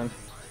on my turn.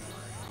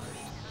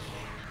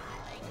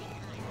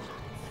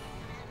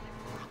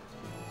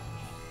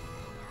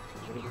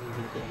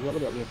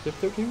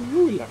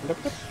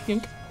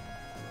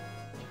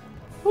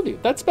 Oh,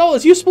 dude, that spell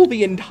is useful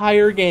the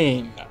entire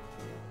game.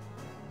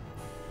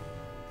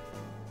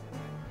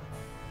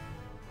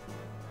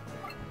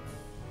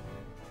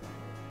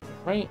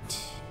 Right.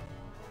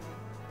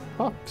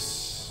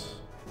 Pucks.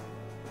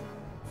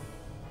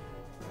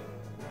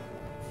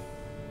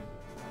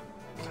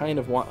 kind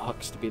of want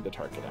Hux to be the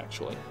target,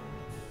 actually.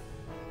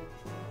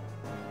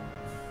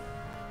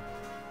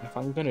 If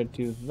I'm going to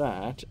do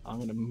that, I'm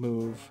going to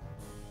move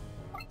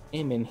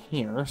him in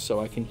here so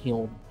I can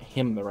heal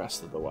him the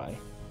rest of the way.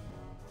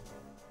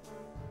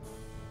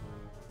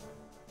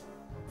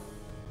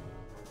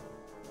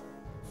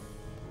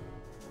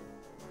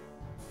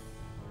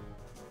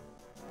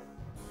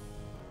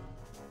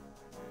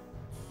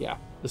 Yeah,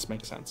 this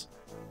makes sense.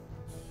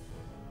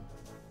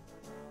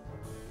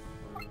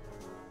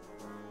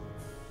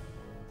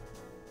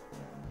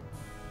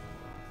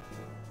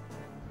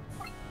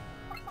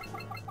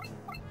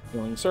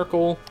 Healing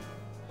circle.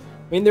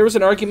 I mean, there was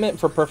an argument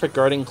for perfect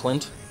guarding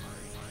Clint.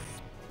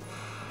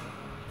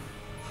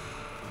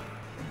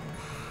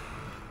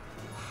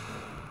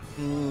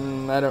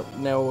 I don't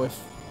know if...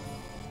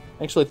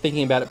 Actually,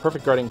 thinking about it,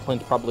 perfect guarding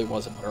Clint probably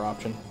was a better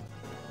option.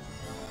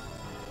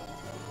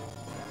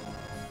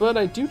 But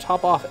I do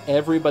top off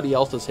everybody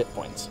else's hit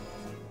points.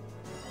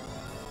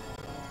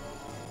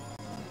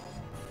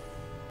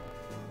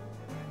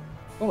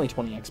 Only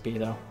 20 XP,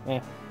 though.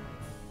 Eh.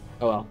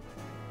 Oh well.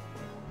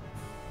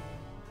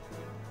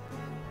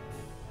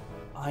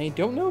 I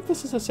don't know if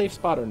this is a safe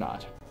spot or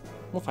not.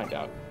 We'll find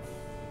out.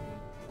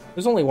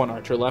 There's only one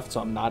archer left, so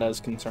I'm not as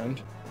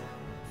concerned.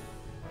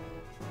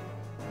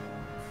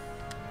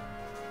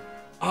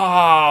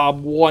 Ah,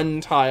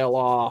 one tile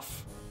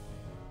off.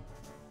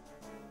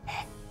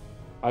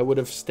 I would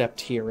have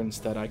stepped here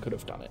instead. I could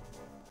have done it.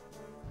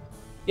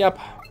 Yep,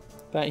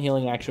 that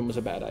healing action was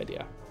a bad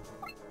idea.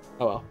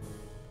 Oh well.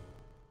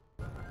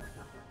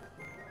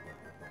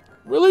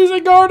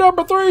 Releasing guard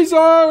number 3,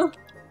 sir!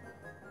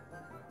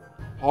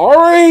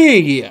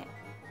 Hurry!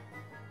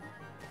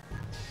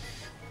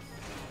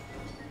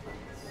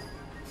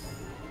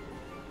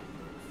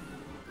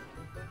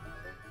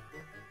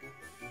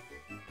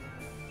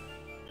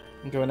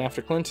 I'm going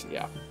after Clint?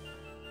 Yeah.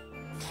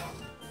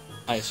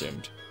 I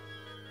assumed.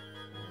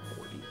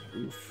 40.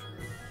 Oof.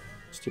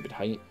 Stupid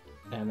height.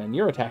 And then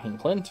you're attacking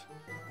Clint.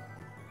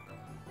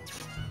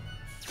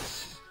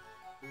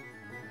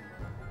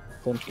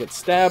 Clint gets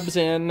stabs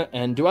in.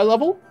 And do I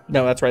level?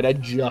 No, that's right. I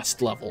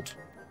just leveled.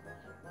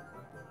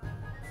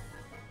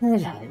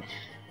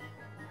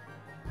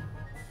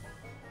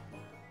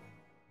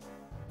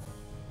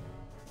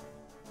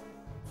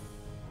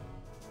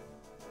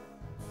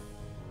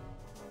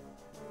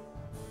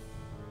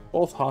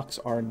 Both Hawks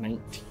are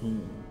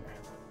 19.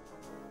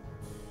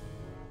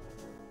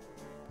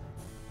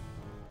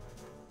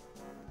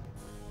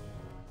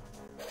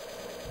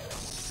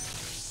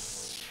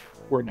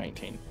 We're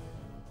 19.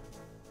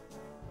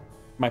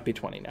 Might be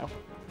 20 now.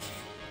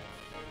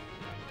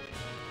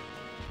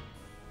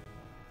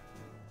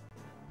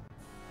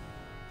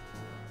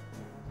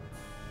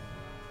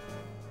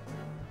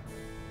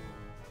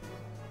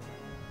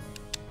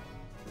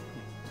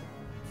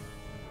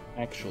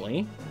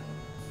 Actually,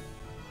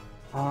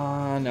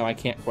 no, I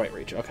can't quite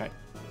reach. Okay.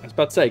 I was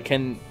about to say,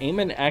 can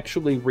Eamon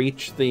actually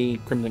reach the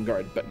Crimson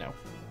Guard? But no.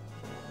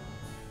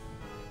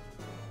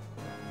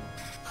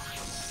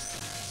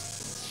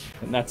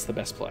 And that's the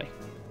best play.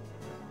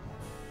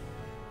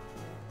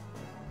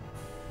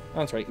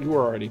 That's right, you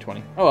were already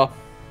 20. Oh well.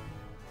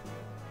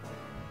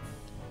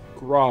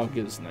 Grog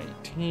is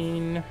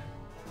 19.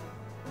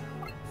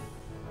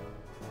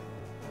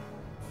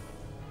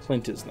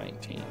 Clint is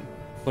 19.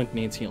 Clint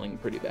needs healing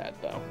pretty bad,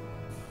 though.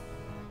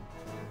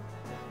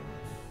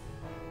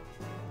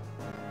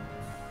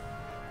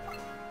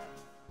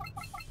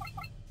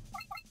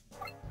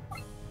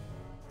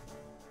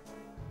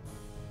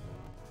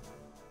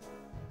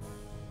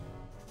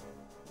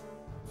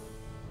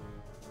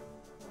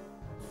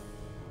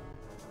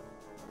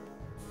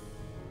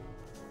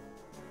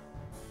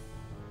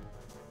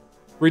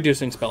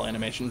 Reducing spell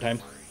animation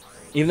time.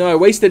 Even though I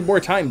wasted more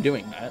time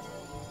doing that.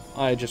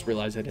 I just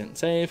realized I didn't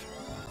save.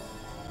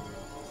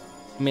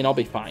 I mean, I'll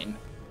be fine.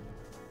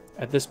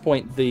 At this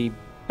point, the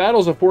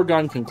battle's a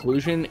foregone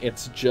conclusion.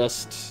 It's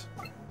just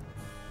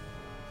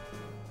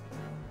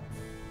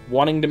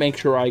wanting to make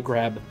sure I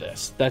grab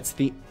this. That's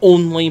the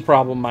only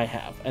problem I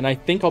have. And I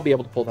think I'll be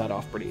able to pull that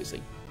off pretty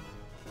easy.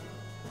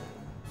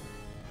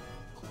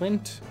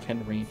 Clint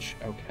can reach.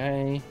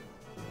 Okay.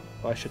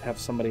 Well, I should have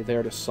somebody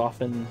there to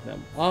soften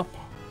them up.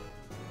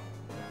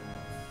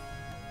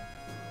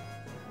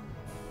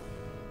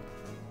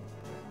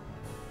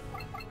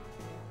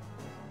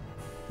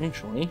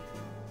 Actually,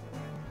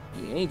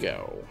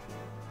 Diego.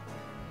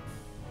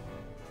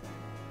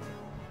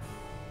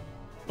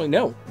 Wait,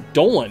 no,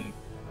 Dolan.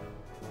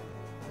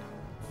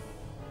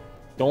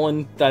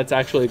 Dolan, that's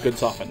actually a good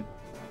soften.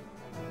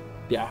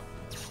 Yeah.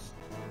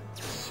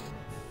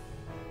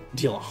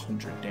 Deal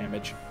 100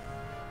 damage.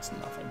 It's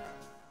nothing.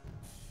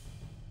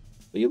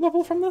 Will you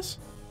level from this?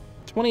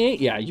 28?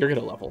 Yeah, you're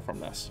gonna level from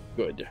this.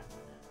 Good.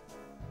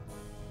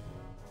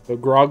 So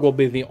Grog will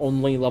be the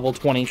only level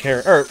 20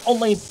 character, or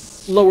only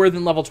lower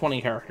than level 20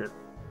 character.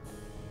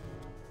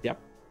 Yep.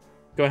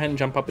 Go ahead and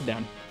jump up and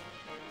down.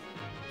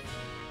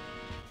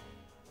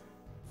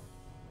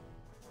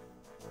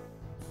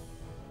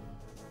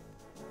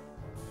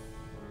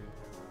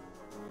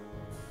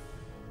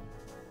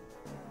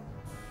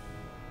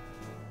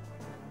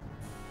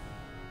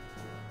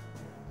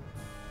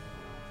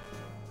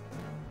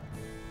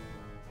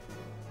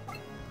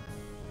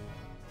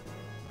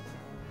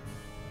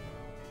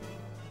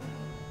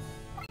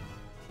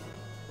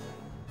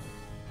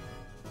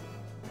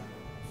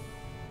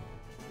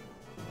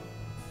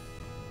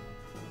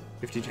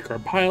 52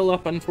 card pile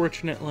up,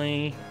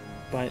 unfortunately,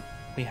 but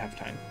we have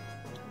time.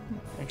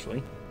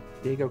 Actually,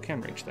 Diego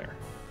can reach there.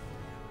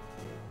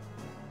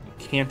 You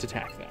can't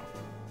attack, though.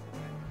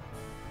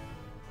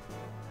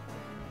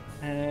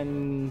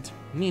 And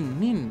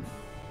Min.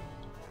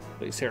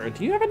 Wait, Sarah,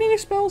 do you have any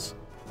spells?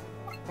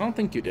 I don't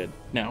think you did.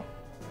 No.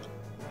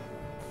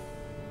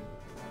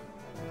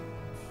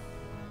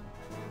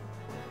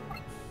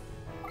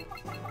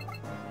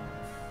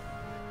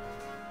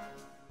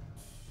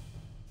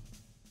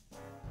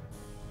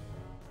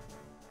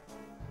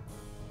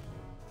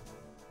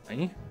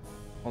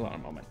 Hold on a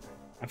moment.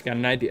 I've got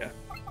an idea.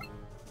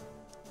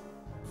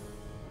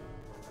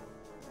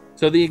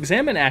 So the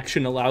examine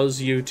action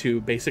allows you to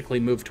basically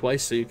move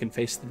twice so you can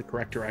face the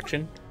correct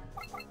direction.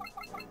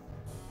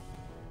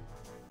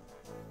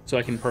 So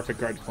I can perfect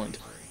guard Clint.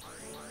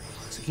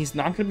 So he's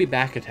not going to be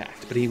back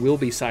attacked, but he will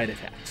be side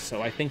attacked.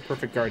 So I think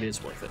perfect guard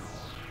is worth it.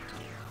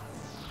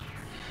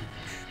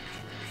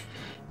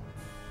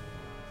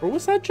 Or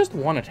was that just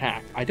one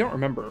attack? I don't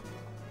remember.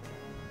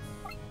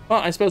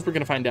 Well, I suppose we're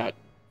going to find out.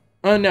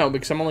 No,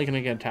 because I'm only going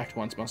to get attacked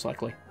once, most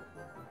likely.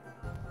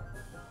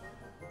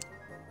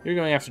 You're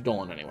going after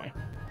Dolan anyway.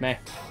 Meh.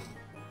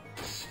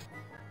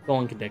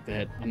 Dolan can take the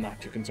hit. I'm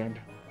not too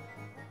concerned.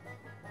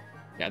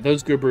 Yeah,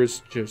 those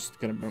goobers just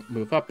going to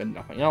move up and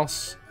nothing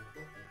else.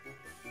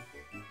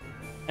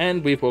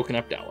 And we've woken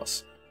up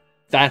Dallas.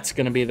 That's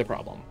going to be the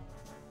problem.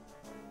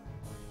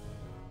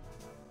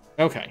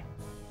 Okay.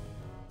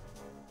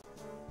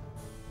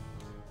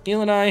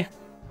 Neil and I...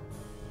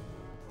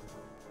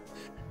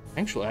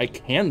 Actually, I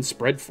can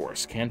spread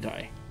force, can't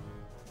I?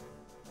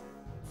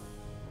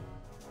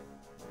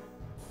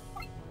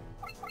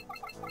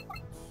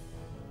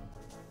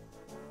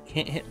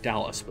 Can't hit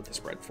Dallas with the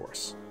spread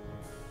force.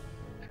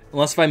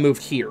 Unless if I move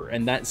here,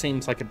 and that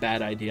seems like a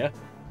bad idea.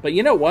 But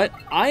you know what?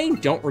 I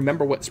don't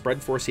remember what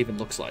spread force even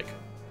looks like.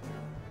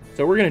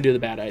 So we're going to do the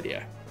bad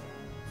idea.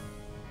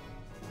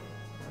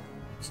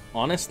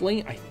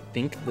 Honestly, I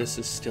think this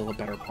is still a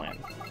better plan.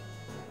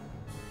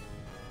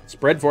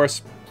 Spread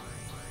force.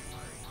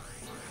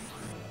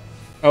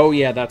 Oh,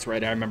 yeah, that's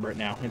right. I remember it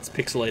now. It's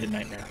Pixelated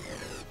Nightmare.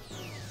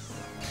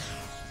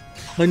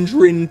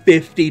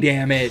 150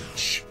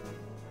 damage.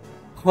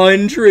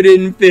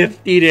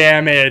 150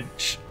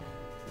 damage.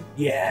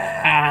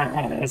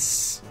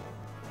 Yes.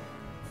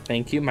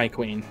 Thank you, my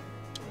queen.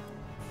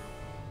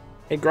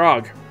 Hey,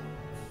 Grog.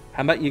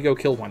 How about you go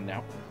kill one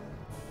now?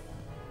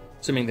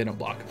 Assuming they don't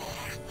block.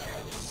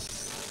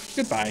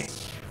 Goodbye.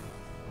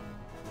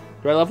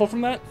 Do I level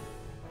from that?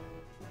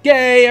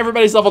 Yay,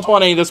 everybody's level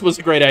 20. This was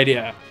a great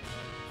idea.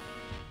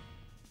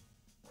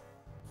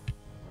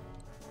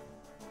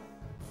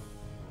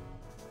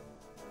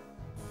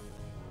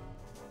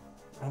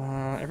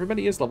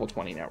 Everybody is level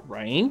 20 now,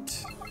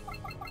 right?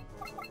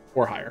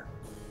 Or higher.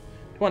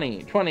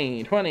 20,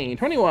 20, 20,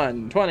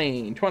 21,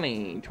 20,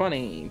 20,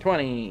 20,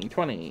 20,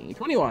 20,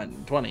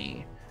 21,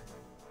 20.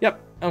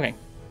 Yep, okay,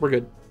 we're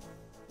good.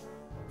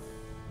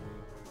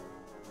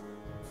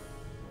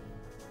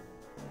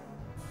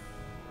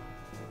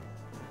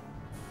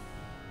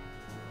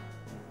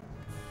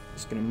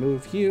 Just gonna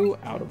move you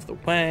out of the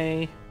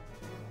way.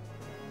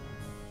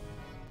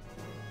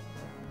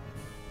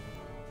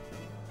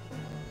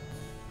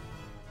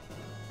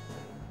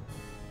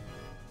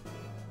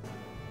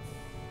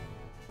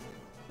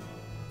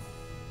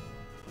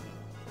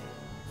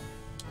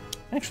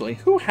 Actually,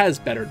 who has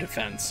better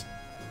defense?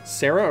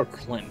 Sarah or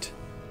Clint?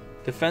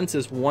 Defense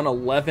is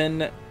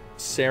 111.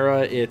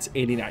 Sarah, it's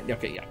 89.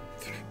 Okay, yeah.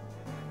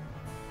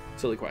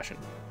 Silly question.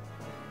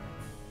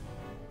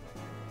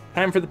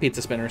 Time for the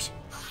pizza spinners.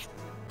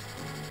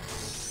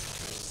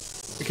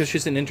 Because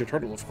she's a Ninja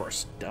Turtle, of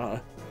course. Duh.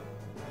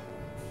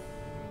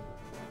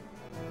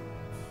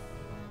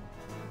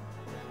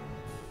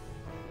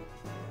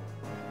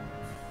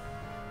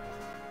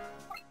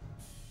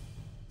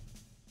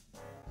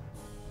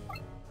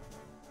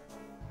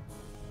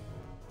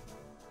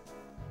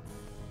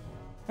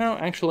 No,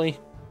 actually...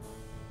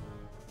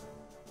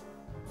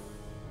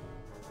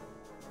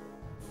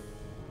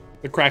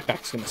 the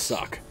crackback's gonna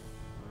suck.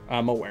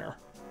 I'm aware.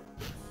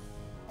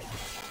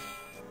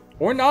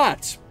 Or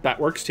not! That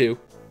works too.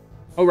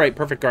 Oh right,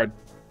 perfect guard.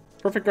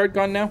 Perfect guard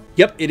gone now?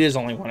 Yep, it is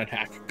only one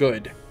attack.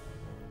 Good.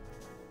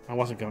 I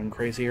wasn't going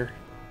crazier.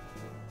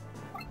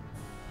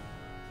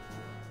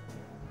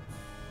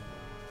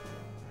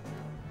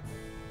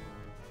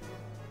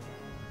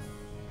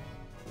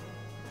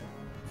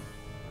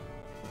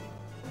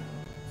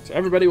 So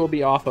everybody will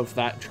be off of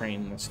that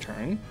train this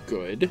turn.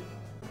 Good.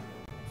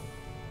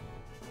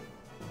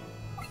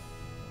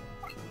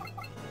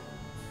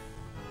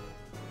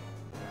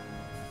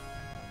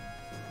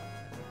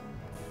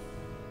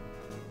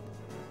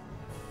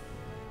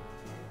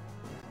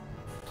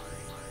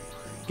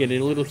 Get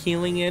a little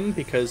healing in,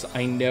 because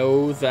I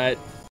know that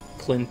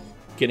Clint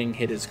getting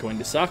hit is going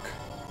to suck.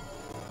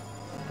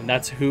 And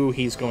that's who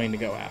he's going to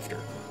go after.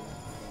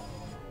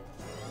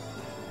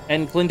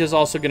 And Clint is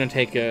also going to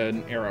take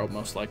an arrow,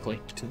 most likely,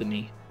 to the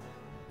knee.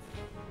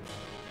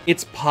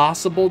 It's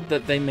possible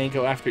that they may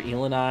go after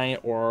Elenai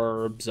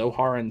or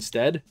Zohar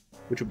instead,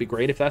 which would be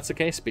great if that's the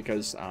case,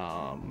 because,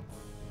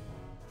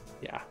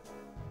 yeah.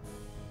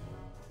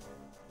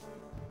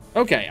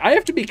 Okay, I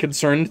have to be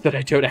concerned that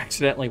I don't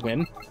accidentally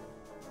win.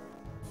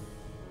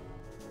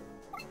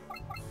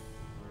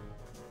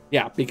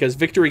 Yeah, because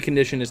victory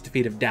condition is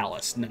defeat of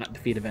Dallas, not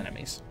defeat of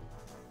enemies.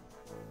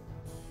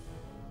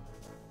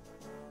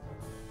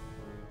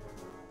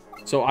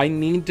 So I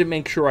need to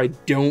make sure I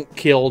don't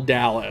kill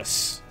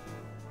Dallas.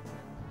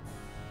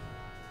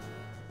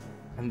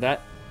 And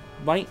that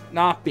might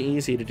not be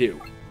easy to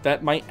do.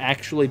 That might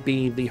actually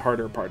be the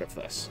harder part of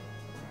this.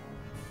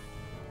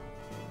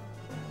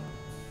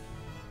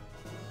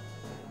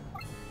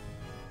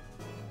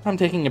 I'm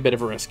taking a bit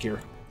of a risk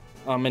here.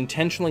 I'm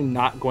intentionally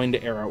not going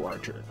to arrow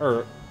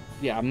Archer.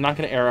 Yeah, I'm not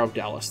going to arrow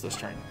Dallas this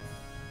turn.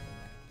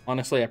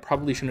 Honestly, I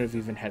probably shouldn't have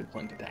even had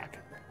Clint attack.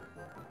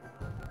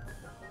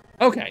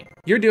 Okay,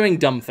 you're doing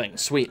dumb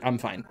things. Sweet, I'm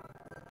fine.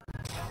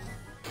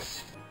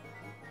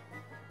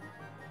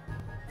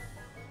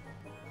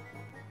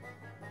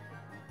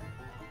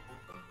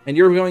 And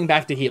you're going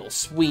back to heal.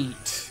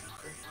 Sweet.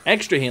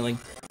 Extra healing.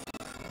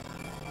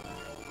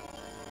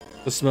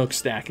 The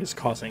smokestack is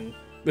causing...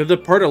 The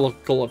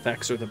particle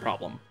effects are the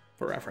problem,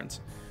 for reference.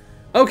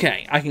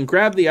 Okay, I can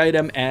grab the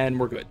item and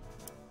we're good.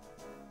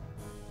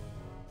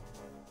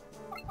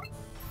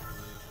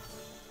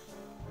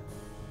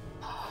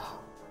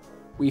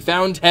 We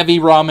found heavy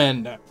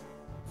ramen.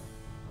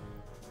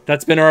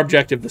 That's been our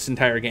objective this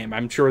entire game.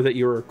 I'm sure that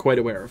you're quite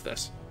aware of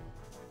this.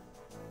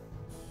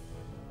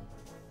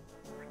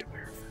 Quite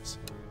aware of this.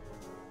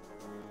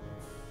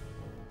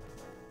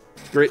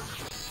 Great.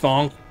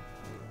 Thonk.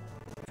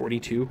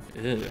 42.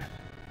 Ugh.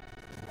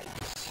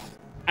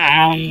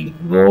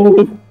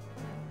 Ow.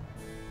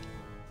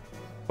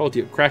 Told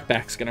you,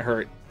 crackback's gonna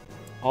hurt.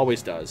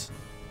 Always does.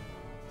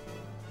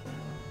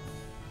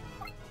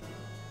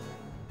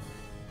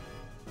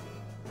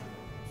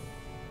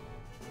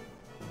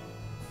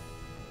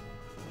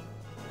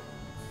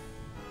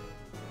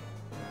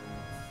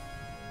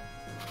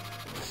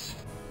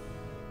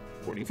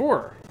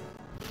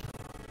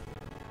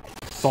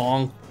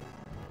 Thong.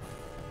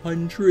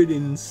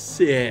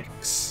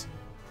 106.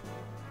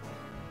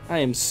 I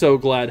am so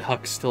glad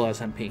Huck still has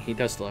MP. He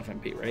does still have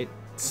MP, right?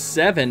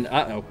 7.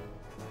 Uh-oh.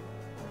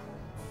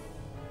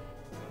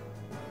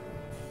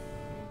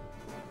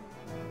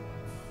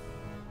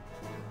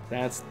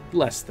 That's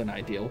less than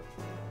ideal.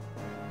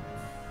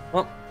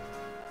 Well,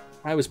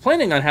 I was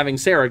planning on having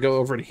Sarah go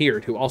over to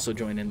here to also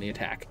join in the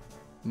attack.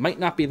 Might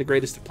not be the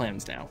greatest of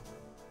plans now.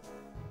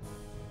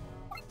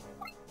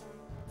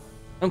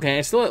 Okay,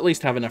 I still at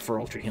least have enough for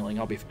ultra healing.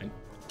 I'll be fine.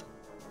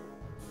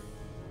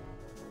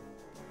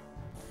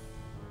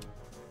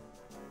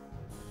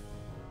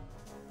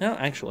 No,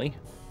 actually.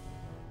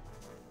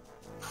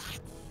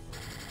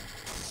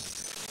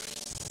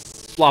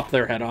 Flop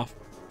their head off.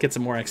 Get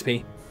some more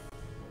XP.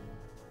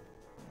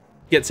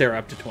 Get Sarah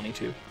up to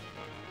 22.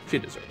 She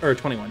deserves... Or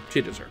 21.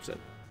 She deserves it.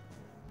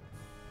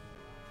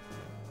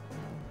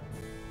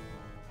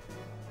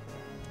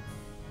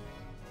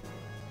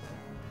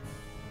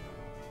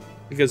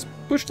 Because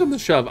push to the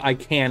shove, I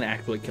can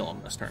actually kill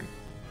him this turn.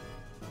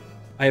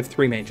 I have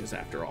 3 mages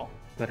after all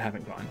that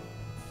haven't gone.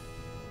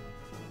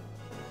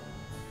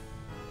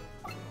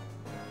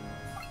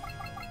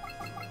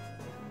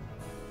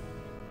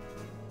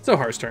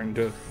 Zohar's turn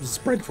to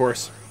spread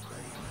force.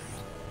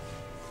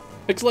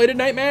 Pixelated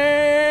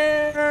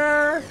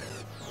Nightmare!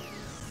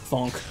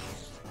 Thonk.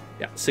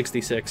 Yeah,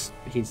 66.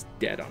 He's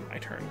dead on my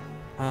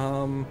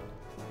turn.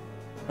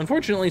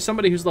 Unfortunately,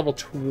 somebody who's level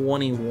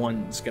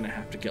 21 is going to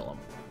have to kill him.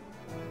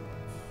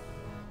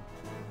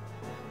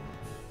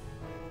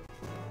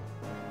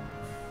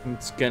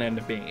 It's going to end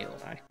up being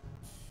Elenai.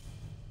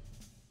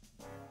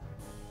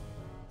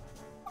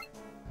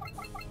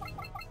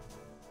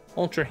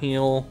 Ultra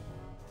heal.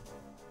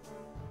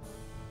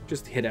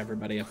 Just hit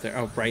everybody up there.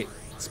 Oh, right.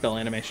 Spell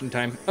animation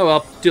time. Oh, well.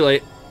 Too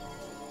late.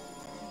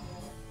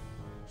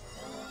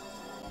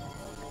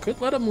 Could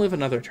let him live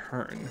another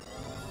turn.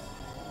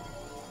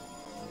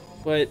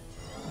 But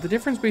the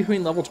difference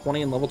between level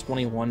 20 and level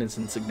 21 is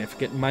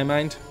insignificant in my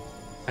mind.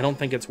 I don't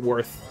think it's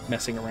worth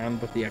messing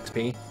around with the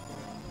XP.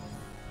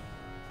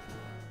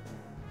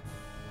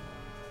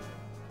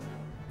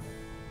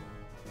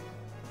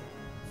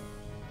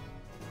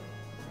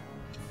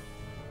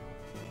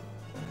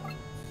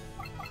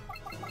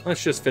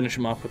 Let's just finish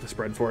him off with a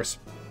spread force.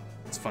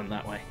 It's fun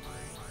that way.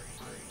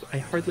 I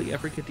hardly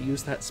ever get to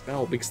use that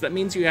spell, because that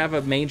means you have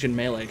a mage in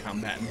melee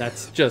combat, and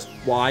that's just,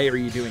 why are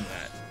you doing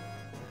that?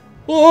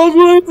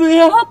 Oh,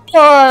 the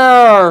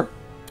Empire!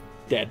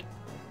 Dead.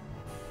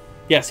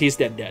 Yes, he's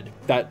dead.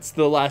 That's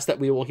the last that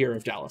we will hear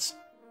of Dallas.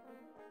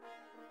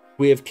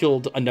 We have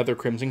killed another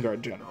Crimson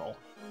Guard general.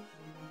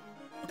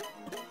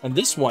 And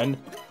this one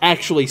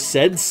actually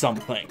said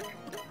something.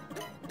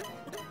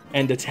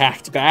 And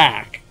attacked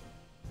back.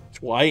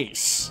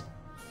 Twice.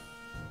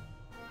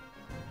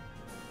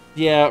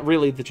 Yeah,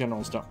 really, the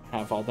generals don't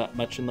have all that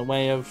much in the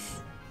way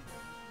of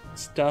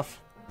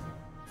stuff.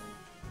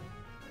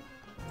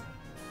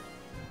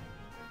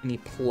 any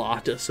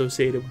plot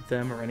associated with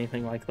them or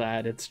anything like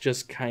that. It's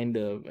just kind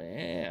of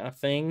a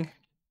thing.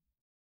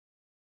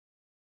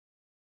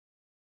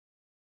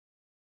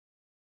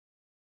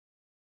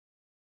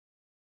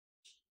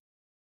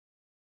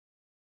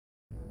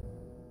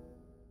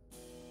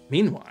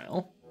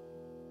 Meanwhile...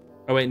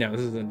 Oh wait, no, this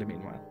isn't a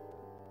meanwhile.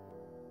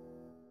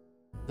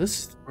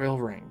 This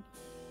royal ring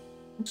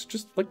looks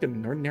just like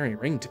an ordinary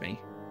ring to me.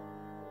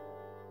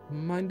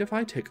 Mind if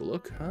I take a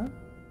look, huh?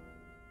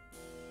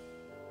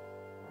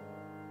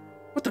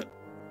 What the?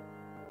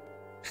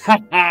 Ha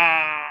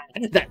ha!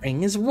 That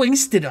ring is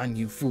wasted on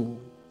you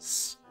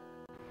fools.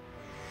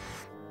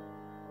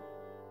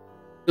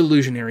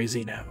 Illusionary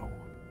Zeno.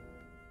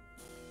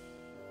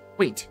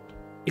 Wait,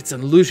 it's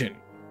an illusion.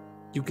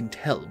 You can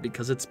tell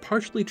because it's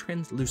partially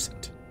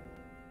translucent.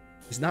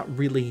 He's not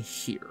really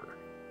here.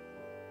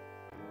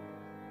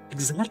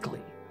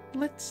 Exactly.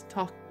 Let's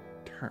talk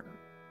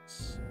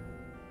terms.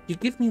 You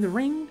give me the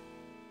ring,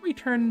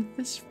 return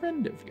this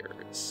friend of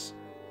yours.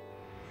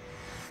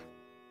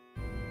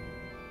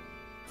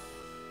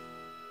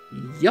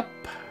 Yup.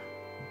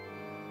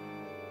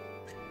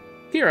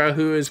 Kira,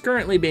 who is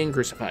currently being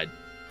crucified.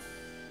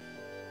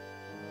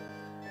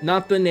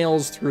 Not the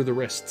nails through the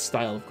wrist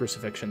style of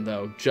crucifixion,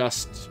 though,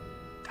 just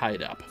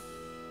tied up.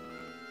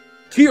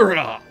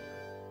 Kira!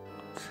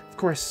 Of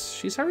course,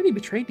 she's already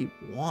betrayed you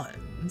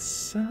once,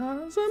 so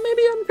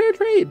maybe unfair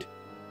trade.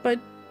 But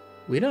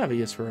we don't have a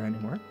use for her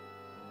anymore.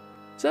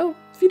 So,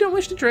 if you don't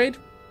wish to trade,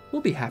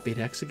 we'll be happy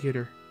to execute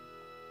her.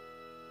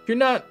 If you're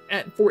not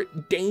at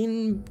Fort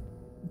Dane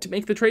to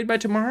make the trade by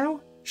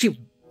tomorrow, she'll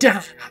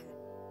die.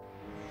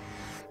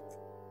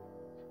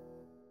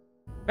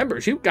 Remember,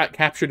 she got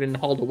captured and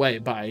hauled away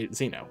by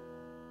Zeno.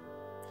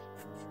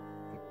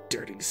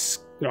 Dirty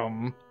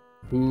scum.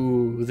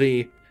 Ooh,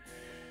 the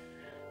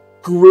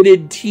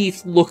gritted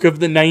teeth look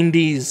of the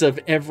 90s of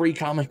every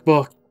comic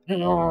book.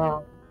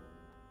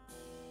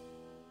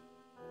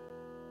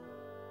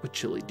 What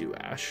shall we do,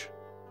 Ash?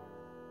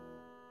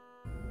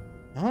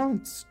 Well,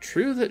 it's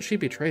true that she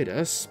betrayed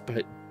us,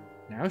 but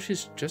now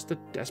she's just a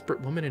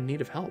desperate woman in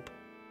need of help.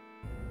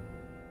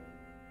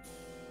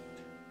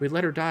 We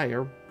let her die.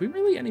 Are we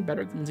really any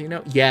better than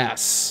Zeno?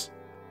 Yes.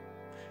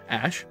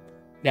 Ash,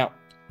 now,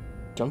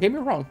 don't get me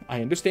wrong.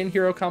 I understand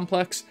hero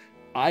complex.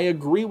 I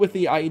agree with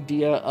the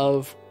idea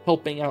of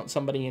helping out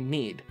somebody in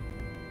need.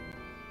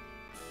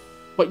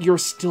 But you're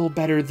still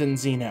better than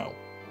Zeno.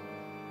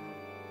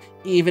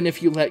 Even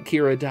if you let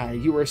Kira die,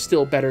 you are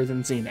still better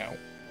than Zeno.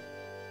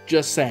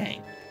 Just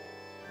saying.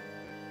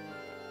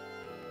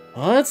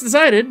 Well, it's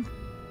decided.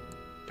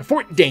 To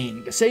Fort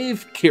Dane to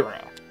save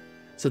Kira.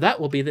 So that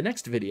will be the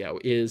next video,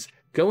 is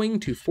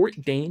going to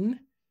Fort Dane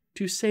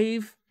to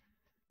save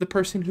the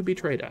person who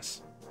betrayed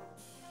us.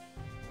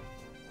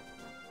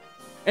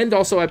 And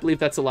also, I believe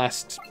that's the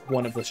last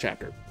one of this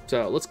chapter.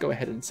 So let's go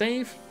ahead and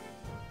save.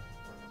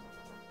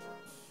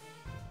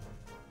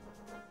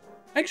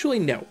 Actually,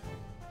 no.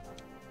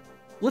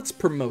 Let's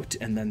promote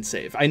and then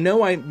save. I know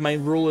my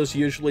rule is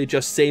usually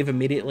just save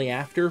immediately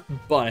after,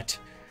 but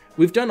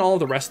we've done all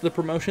the rest of the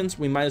promotions.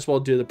 We might as well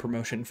do the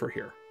promotion for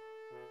here.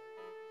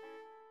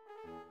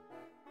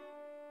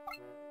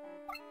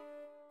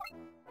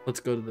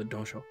 Let's go to the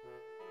dojo.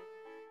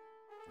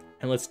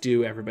 And let's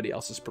do everybody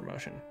else's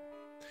promotion.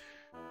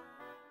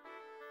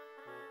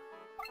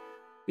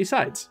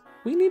 Besides,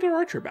 we need our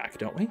archer back,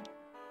 don't we?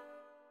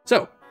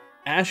 So,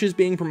 Ash is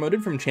being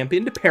promoted from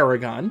champion to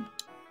paragon.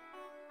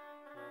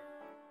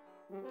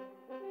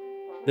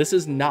 This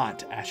is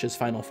not Ash's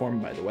final form,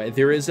 by the way.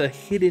 There is a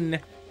hidden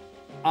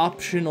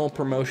optional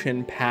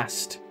promotion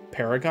past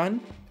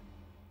paragon.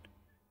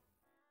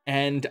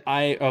 And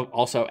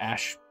also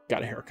Ash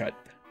got a haircut.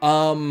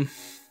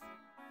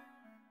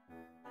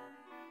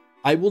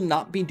 I will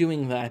not be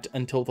doing that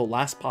until the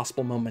last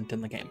possible moment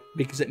in the game,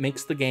 because it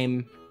makes the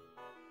game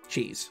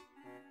cheese.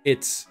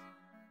 It's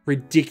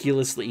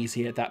ridiculously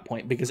easy at that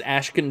point, because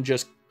Ash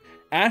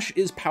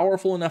is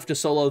powerful enough to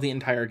solo the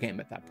entire game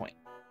at that point.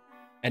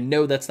 And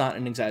no, that's not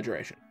an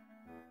exaggeration.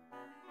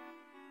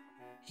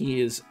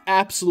 He is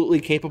absolutely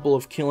capable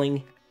of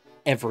killing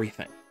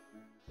everything.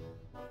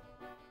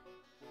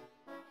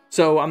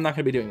 So I'm not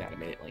going to be doing that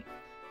immediately.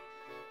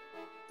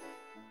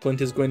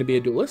 Clint is going to be a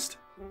duelist.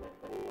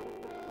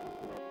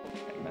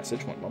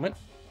 Message, one moment.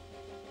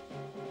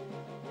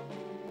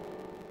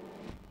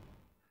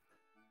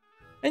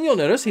 And you'll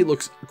notice he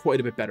looks quite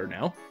a bit better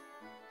now.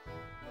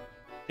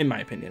 In my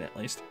opinion, at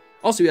least.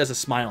 Also, he has a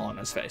smile on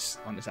his face,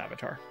 on his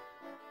avatar.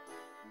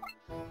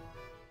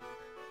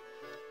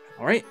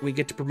 Alright, we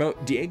get to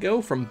promote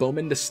Diego from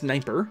Bowman to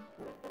Sniper.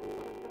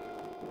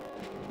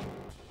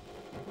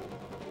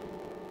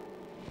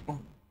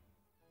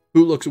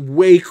 Who looks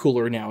way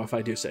cooler now, if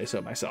I do say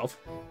so myself.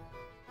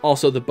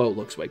 Also, the bow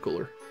looks way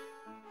cooler.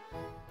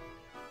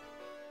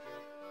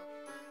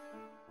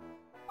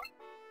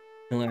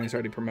 Millennium's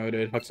already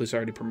promoted. Huxley's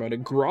already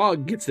promoted.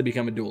 Grog gets to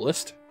become a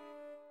duelist.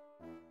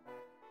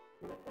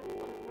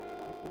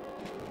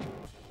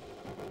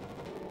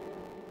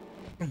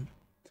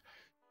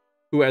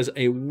 Who has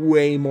a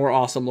way more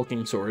awesome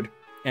looking sword.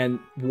 And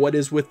what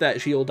is with that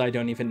shield, I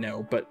don't even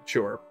know, but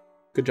sure.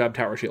 Good job,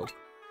 Tower Shield.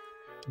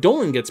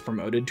 Dolan gets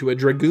promoted to a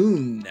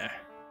Dragoon.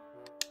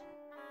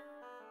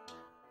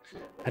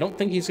 I don't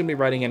think he's going to be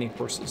riding any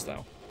horses,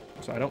 though.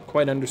 So I don't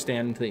quite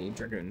understand the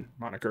Dragoon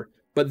moniker.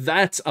 But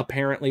that's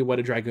apparently what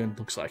a Dragoon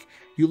looks like.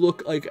 You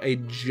look like a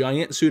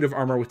giant suit of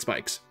armor with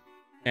spikes.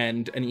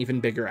 And an even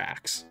bigger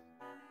axe.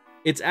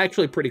 It's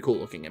actually pretty cool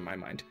looking in my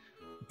mind.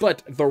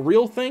 But the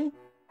real thing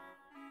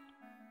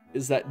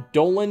is that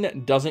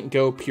Dolan doesn't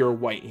go pure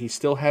white. He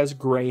still has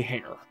gray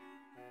hair.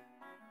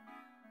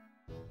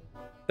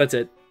 That's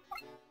it.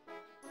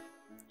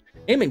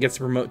 Eamon gets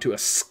to promote to a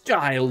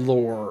Sky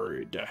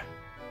Lord.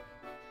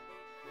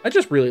 I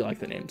just really like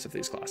the names of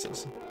these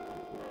classes.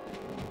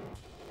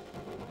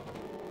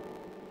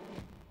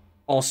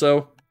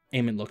 Also,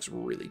 Eamon looks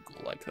really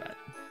cool like that.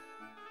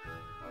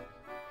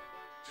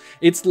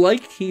 It's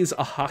like he's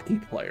a hockey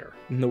player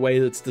in the way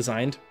that's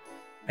designed.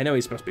 I know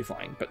he's supposed to be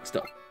flying, but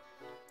still.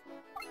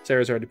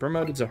 Sarah's already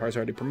promoted, Zohar's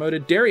already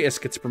promoted. Darius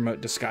gets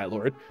promoted to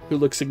Skylord, who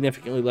looks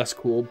significantly less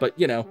cool, but,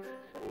 you know,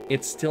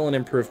 it's still an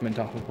improvement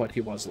off of what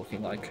he was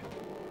looking like.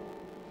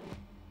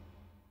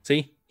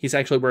 See? He's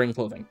actually wearing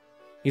clothing.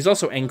 He's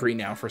also angry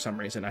now for some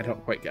reason. I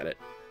don't quite get it.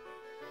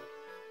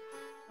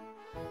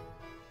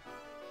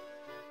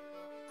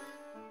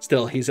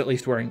 Still, he's at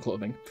least wearing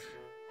clothing.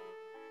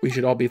 We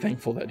should all be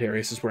thankful that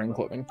Darius is wearing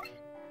clothing.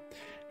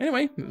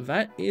 Anyway,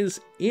 that is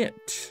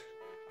it.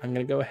 I'm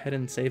going to go ahead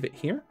and save it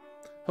here.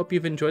 Hope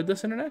you've enjoyed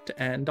this, Internet,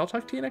 and I'll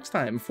talk to you next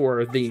time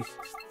for the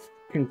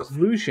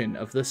conclusion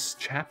of this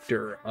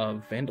chapter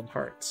of Vandal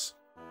Hearts.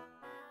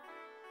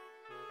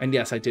 And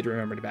yes, I did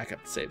remember to back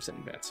up the saves in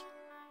advance.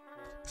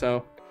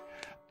 So,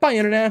 bye,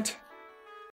 Internet!